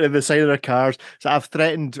have written in the side of their cars. So I've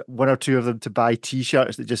threatened one or two of them to buy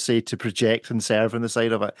T-shirts that just say "to project and serve" on the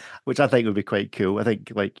side of it, which I think would be quite cool. I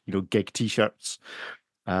think, gig T-shirts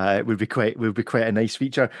would be quite a nice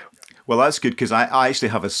feature. Well, that's good, because I actually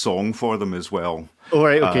have a song for them as well. All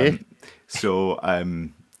right, okay.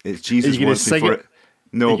 It's Jesus wants me for it.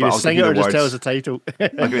 No, but I'll sing give it, you or the just words. tell us the title.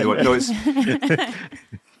 I'll give you the word. No, it's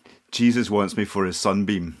Jesus wants me for his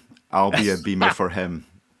sunbeam. I'll be a beamer for him.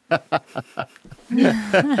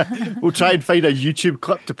 We'll try and find a YouTube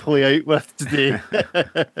clip to play out with today.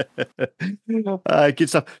 Good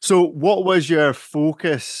stuff. So what was your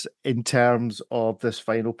focus in terms of this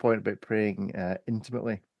final point about praying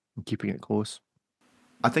intimately and keeping it close?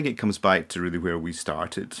 I think it comes back to really where we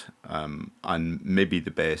started, and maybe the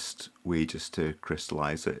best way just to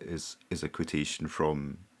crystallise it is a quotation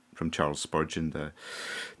from Charles Spurgeon, the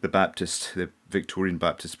Victorian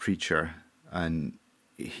Baptist preacher, and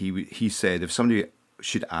he said, if somebody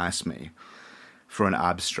should ask me for an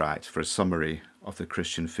abstract, for a summary of the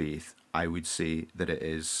Christian faith, I would say that it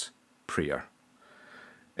is prayer.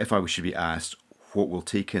 If I should be asked what will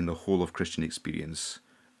take in the whole of Christian experience,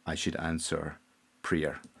 I should answer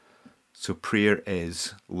prayer. So prayer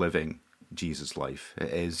is living Jesus' life. It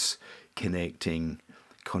is connecting,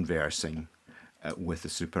 conversing with the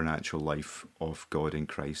supernatural life of God in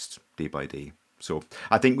Christ day by day. So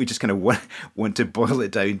I think we just kind of want to boil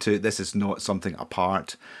it down to, this is not something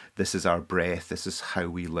apart. This is our breath. This is how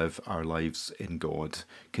we live our lives in God,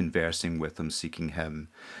 conversing with him, seeking him,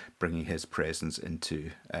 bringing his presence into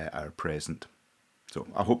our present. So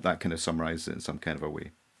I hope that kind of summarises it in some kind of a way.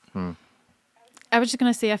 I was just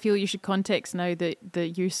going to say, I feel you should context now the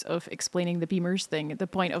use of explaining the beamers thing. The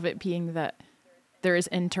point of it being that there is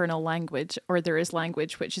internal language, or there is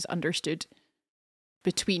language which is understood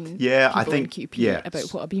between people in QP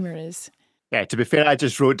about what a beamer is. Yeah, to be fair, I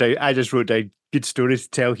just wrote down good stories to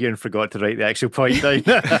tell here and forgot to write the actual point down.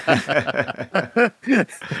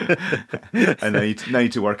 And I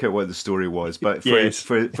need to work out what the story was. But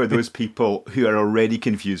for those people who are already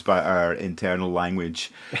confused by our internal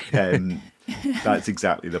language, that's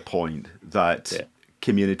exactly the point, that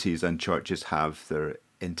communities and churches have their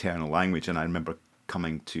internal language. And I remember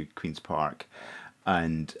coming to Queen's Park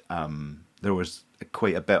and there was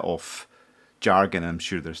quite a bit of jargon, I'm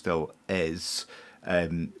sure there still is,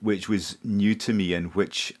 which was new to me and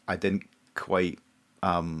which I didn't quite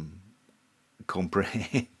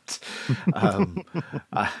comprehend.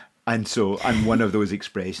 And one of those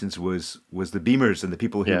expressions was the beamers, and the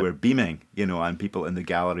people who were beaming, and people in the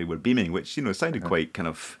gallery were beaming, which sounded quite kind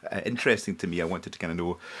of interesting to me. I wanted to kind of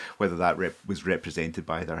know whether that was represented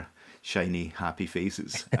by their shiny, happy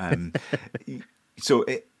faces.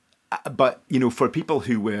 But for people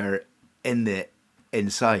who were in the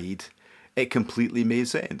inside, it completely made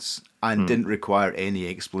sense and didn't require any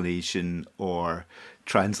explanation or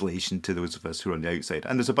translation to those of us who are on the outside.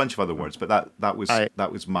 And there's a bunch of other words, but that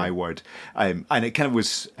was my word. And it kind of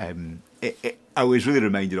was. I was really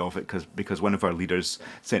reminded of it because one of our leaders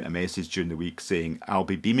sent a message during the week saying, "I'll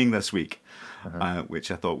be beaming this week," which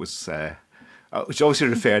I thought was. Which also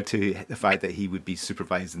referred to the fact that he would be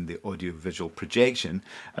supervising the audiovisual projection,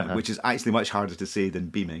 which is actually much harder to say than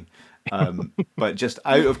beaming. But just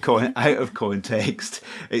out of context,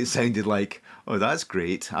 it sounded like, "Oh, that's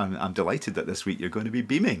great! I'm delighted that this week you're going to be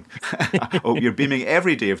beaming. Oh, you're beaming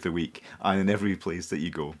every day of the week and in every place that you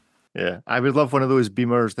go." Yeah, I would love one of those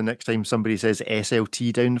beamers the next time somebody says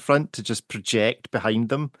SLT down front to just project behind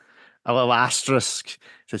them a little asterisk.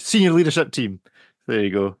 It's a senior leadership team. There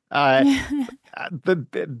you go.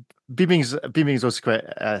 Beaming's also quite.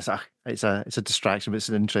 It's a distraction, but it's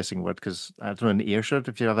an interesting word because I don't know in Ayrshire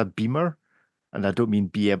if you have a beamer, and I don't mean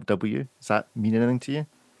BMW. Does that mean anything to you?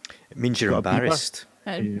 It means you're embarrassed.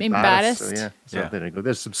 Embarrassed. So there you go.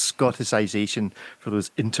 There's some Scotticization for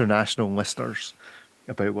those international listeners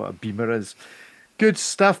about what a beamer is. Good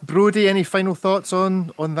stuff, Brodie. Any final thoughts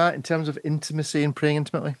on that in terms of intimacy and praying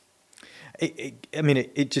intimately?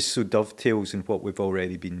 It just so dovetails in what we've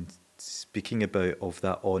already been speaking about, of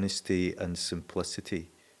that honesty and simplicity.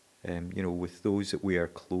 With those that we are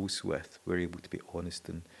close with, we're able to be honest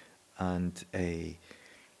and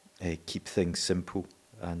keep things simple,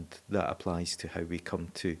 and that applies to how we come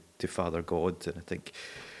to Father God. And I think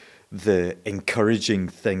the encouraging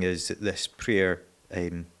thing is that this prayer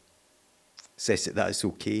says that is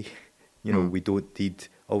okay. We don't need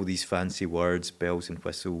all these fancy words, bells and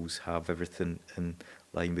whistles, have everything in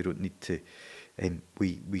line. We don't need to.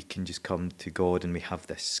 We can just come to God, and we have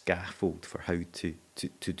this scaffold for how to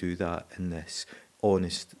do that in this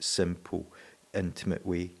honest, simple, intimate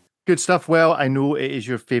way. Good stuff. Well, I know it is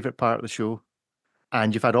your favourite part of the show,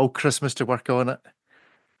 and you've had all Christmas to work on it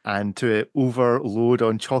and to overload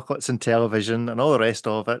on chocolates and television and all the rest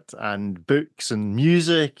of it, and books and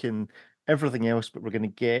music and everything else. But we're going to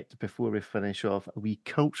get, before we finish off, a wee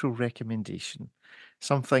cultural recommendation,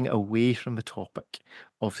 something away from the topic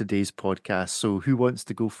of today's podcast. So who wants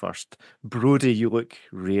to go first? Brodie, you look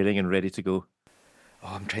raring and ready to go.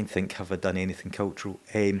 Oh, I'm trying to think, have I done anything cultural?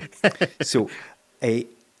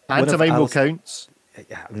 Pantomime counts.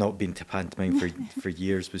 I've not been to pantomime for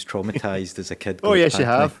years, was traumatised as a kid. Oh, yes, you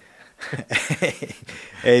have.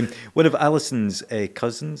 One of Alison's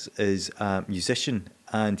cousins is a musician,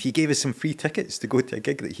 and he gave us some free tickets to go to a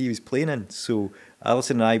gig that he was playing in. So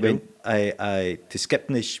Alison and I went to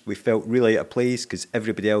Skipnish. We felt really out of place because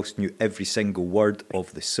everybody else knew every single word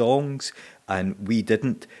of the songs, and we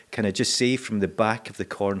didn't. Can I just say, from the back of the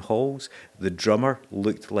Corn Halls, the drummer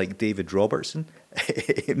looked like David Robertson.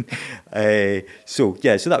 So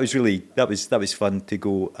that was fun to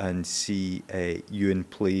go and see Ewan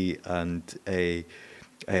play, and I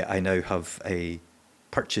now have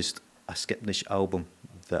purchased a Skipnish album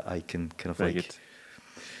that I can kind of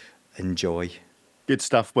enjoy. Good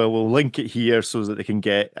stuff. Well, we'll link it here so that they can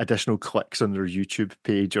get additional clicks on their YouTube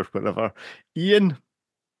page or whatever. Ian?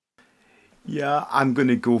 Yeah, I'm going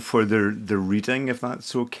to go for the reading, if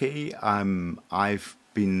that's okay. I've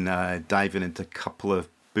been diving into a couple of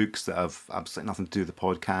books that have absolutely nothing to do with the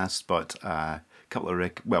podcast, but a couple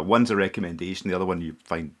of one's a recommendation, the other one you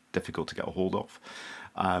find difficult to get a hold of.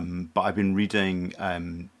 But I've been reading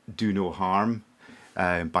Do No Harm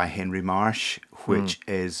by Henry Marsh, which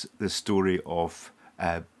is the story of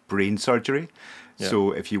brain surgery. Yeah.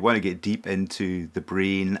 So if you want to get deep into the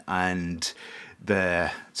brain and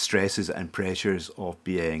the stresses and pressures of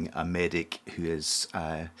being a medic who is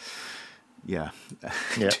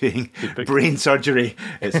doing brain surgery,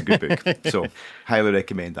 it's a good book. So highly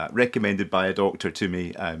recommend that. Recommended by a doctor to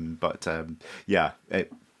me, but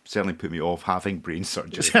it certainly put me off having brain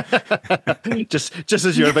surgery. just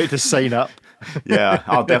as you're about to sign up. Yeah,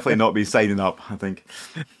 I'll definitely not be signing up, I think.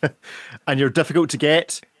 And you're difficult to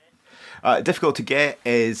get? Difficult to get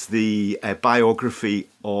is the biography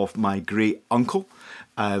of my great uncle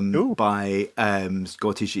Ooh. by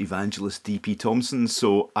Scottish evangelist D.P. Thompson.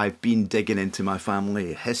 So I've been digging into my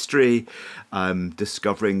family history,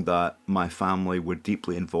 discovering that my family were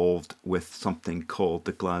deeply involved with something called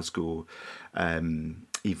the Glasgow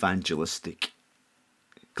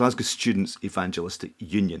Students Evangelistic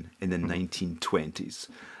Union in the 1920s.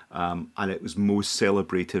 And it was most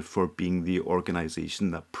celebrated for being the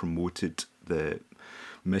organisation that promoted the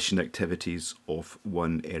mission activities of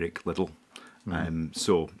one Eric Liddell. It's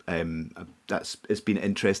been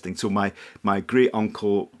interesting. So my great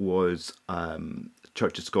uncle was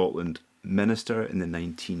Church of Scotland minister in the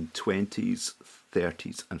 1920s,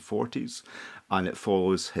 30s and 40s, and it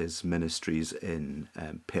follows his ministries in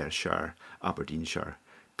Perthshire, Aberdeenshire,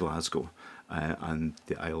 Glasgow, and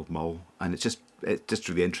the Isle of Mull. And it's just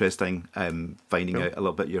really interesting finding out a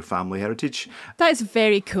little bit of your family heritage. That is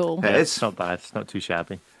very cool. It is. It's not bad. It's not too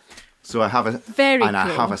shabby. So I have Very I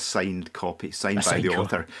cool. have a signed copy, signed by signed the copy.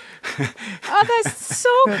 author. Oh, that's so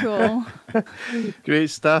cool. Great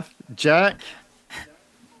stuff. Jack? I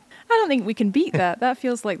don't think we can beat that. That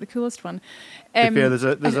feels like the coolest one. To be fair, there's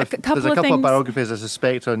a couple of things. biographies, I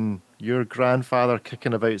suspect, on your grandfather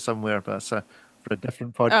kicking about somewhere, but that's for a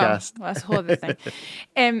different podcast. Oh, that's a whole other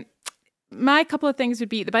thing. My couple of things would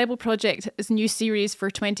be the Bible Project is a new series for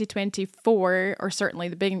 2024, or certainly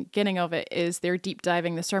the beginning of it is they're deep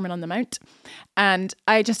diving the Sermon on the Mount. And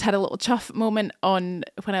I just had a little chuff moment on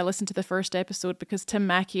when I listened to the first episode because Tim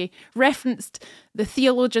Mackey referenced the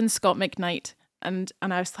theologian Scott McKnight. And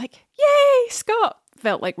I was like, yay, Scott!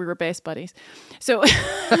 Felt like we were best buddies. So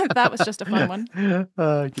that was just a fun one.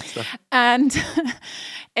 Good stuff. And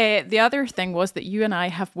the other thing was that you and I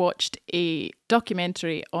have watched a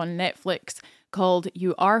documentary on Netflix called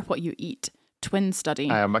You Are What You Eat, Twin Study.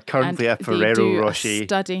 I am currently a And they Ferrero do a Rocher.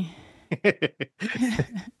 study.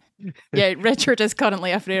 Yeah, Richard is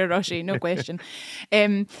currently a Ferrero Rocher, no question.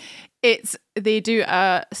 They do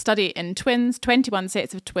a study in twins, 21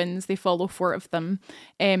 sets of twins. They follow 4 of them,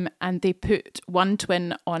 and they put one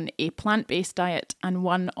twin on a plant-based diet and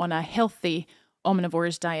one on a healthy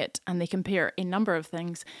omnivore's diet, and they compare a number of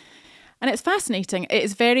things. And it's fascinating. It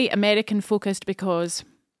is very American-focused because,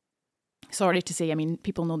 sorry to say, I mean,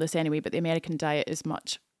 people know this anyway, but the American diet is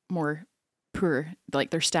much more poor,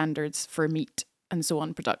 like their standards for meat and so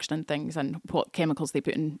on, production and things, and what chemicals they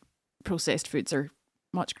put in processed foods are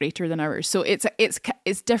much greater than ours. So it's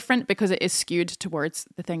different because it is skewed towards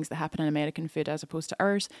the things that happen in American food as opposed to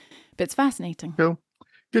ours. But it's fascinating. Cool.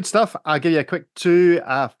 Good stuff. I'll give you a quick 2.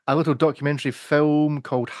 A little documentary film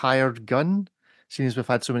called Hired Gun. Seeing as we've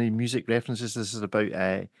had so many music references, this is about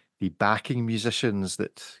the backing musicians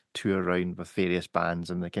that tour around with various bands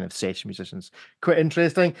and the kind of session musicians. Quite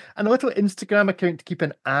interesting. And a little Instagram account to keep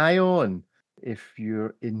an eye on if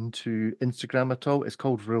you're into Instagram at all. It's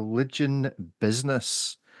called Religion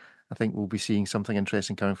Business. I think we'll be seeing something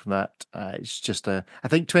interesting coming from that. It's just I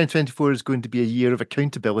think 2024 is going to be a year of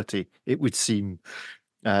accountability, it would seem.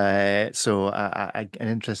 So an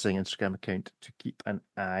interesting Instagram account to keep an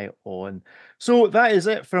eye on. So that is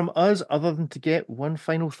it from us, other than to get one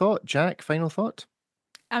final thought. Jack, final thought?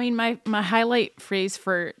 I mean, my highlight phrase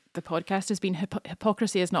for the podcast has been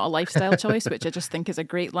hypocrisy is not a lifestyle choice, which I just think is a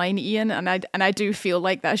great line, Ian. And I do feel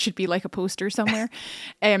like that should be like a poster somewhere,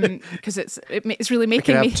 because it's really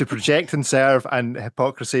making me to project and serve, and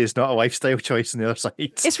hypocrisy is not a lifestyle choice on the other side.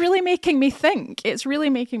 It's really making me think. It's really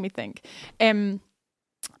making me think.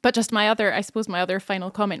 But just my other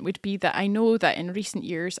final comment would be that I know that in recent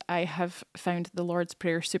years I have found the Lord's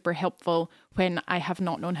Prayer super helpful when I have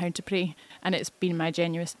not known how to pray. And it's been my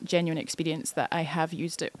genuine experience that I have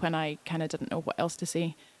used it when I kind of didn't know what else to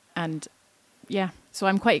say. And yeah, so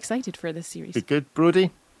I'm quite excited for this series. Good,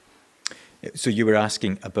 Brodie? So you were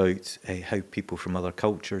asking about how people from other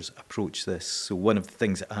cultures approach this. So one of the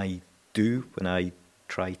things that I do when I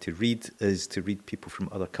try to read is to read people from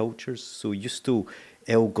other cultures. So Justo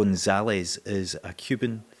L. Gonzalez is a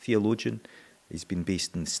Cuban theologian. He's been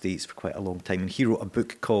based in the States for quite a long time. And he wrote a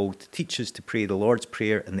book called Teach Us to Pray the Lord's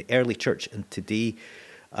Prayer in the Early Church and Today.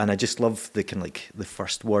 And I just love the kind of like the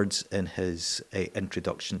first words in his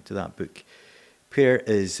introduction to that book. Prayer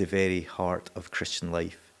is the very heart of Christian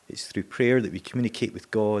life. It's through prayer that we communicate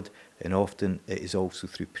with God, and often it is also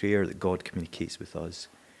through prayer that God communicates with us.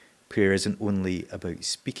 Prayer isn't only about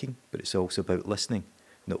speaking, but it's also about listening.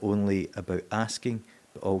 Not only about asking,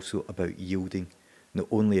 but also about yielding. Not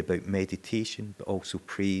only about meditation, but also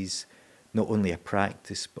praise. Not only a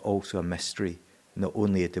practice, but also a mystery. Not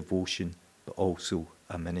only a devotion, but also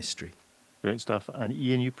a ministry. Great stuff. And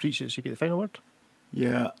Ian, you preach it, so you get the final word.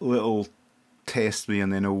 Yeah, little test me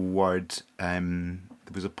and then a word.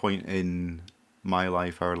 There was a point in my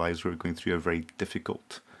life, our lives, we were going through a very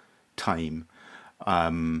difficult time.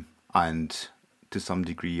 And to some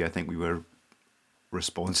degree, I think we were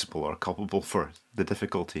responsible or culpable for the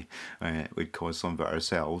difficulty. We'd caused some of it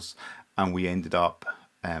ourselves. And we ended up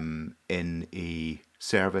in a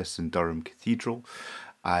service in Durham Cathedral.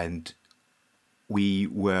 And we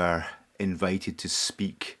were invited to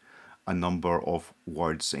speak a number of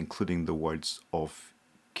words, including the words of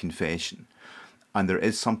confession. And there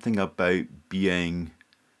is something about being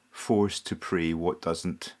forced to pray what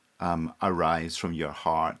doesn't arise from your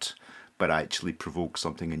heart, but actually provoke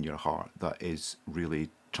something in your heart that is really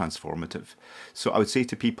transformative. So I would say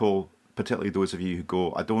to people, particularly those of you who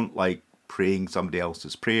go, I don't like praying somebody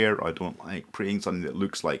else's prayer, or I don't like praying something that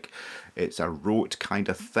looks like it's a rote kind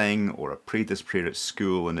of thing, or I prayed this prayer at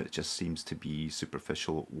school and it just seems to be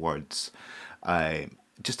superficial words.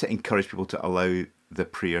 Just to encourage people to allow the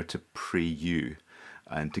prayer to pray you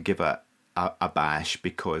and to give it a bash,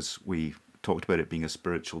 because we talked about it being a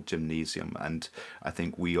spiritual gymnasium, and I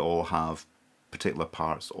think we all have particular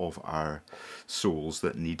parts of our souls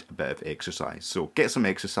that need a bit of exercise. So get some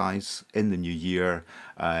exercise in the new year,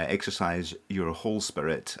 exercise your whole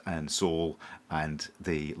spirit and soul, and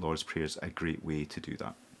the Lord's Prayer is a great way to do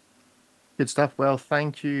that. Good stuff. Well,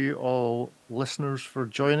 thank you all listeners for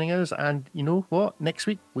joining us. And you know what? Next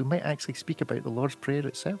week, we might actually speak about the Lord's Prayer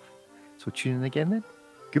itself. So tune in again then.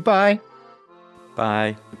 Goodbye.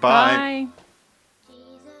 Bye. Bye. Bye.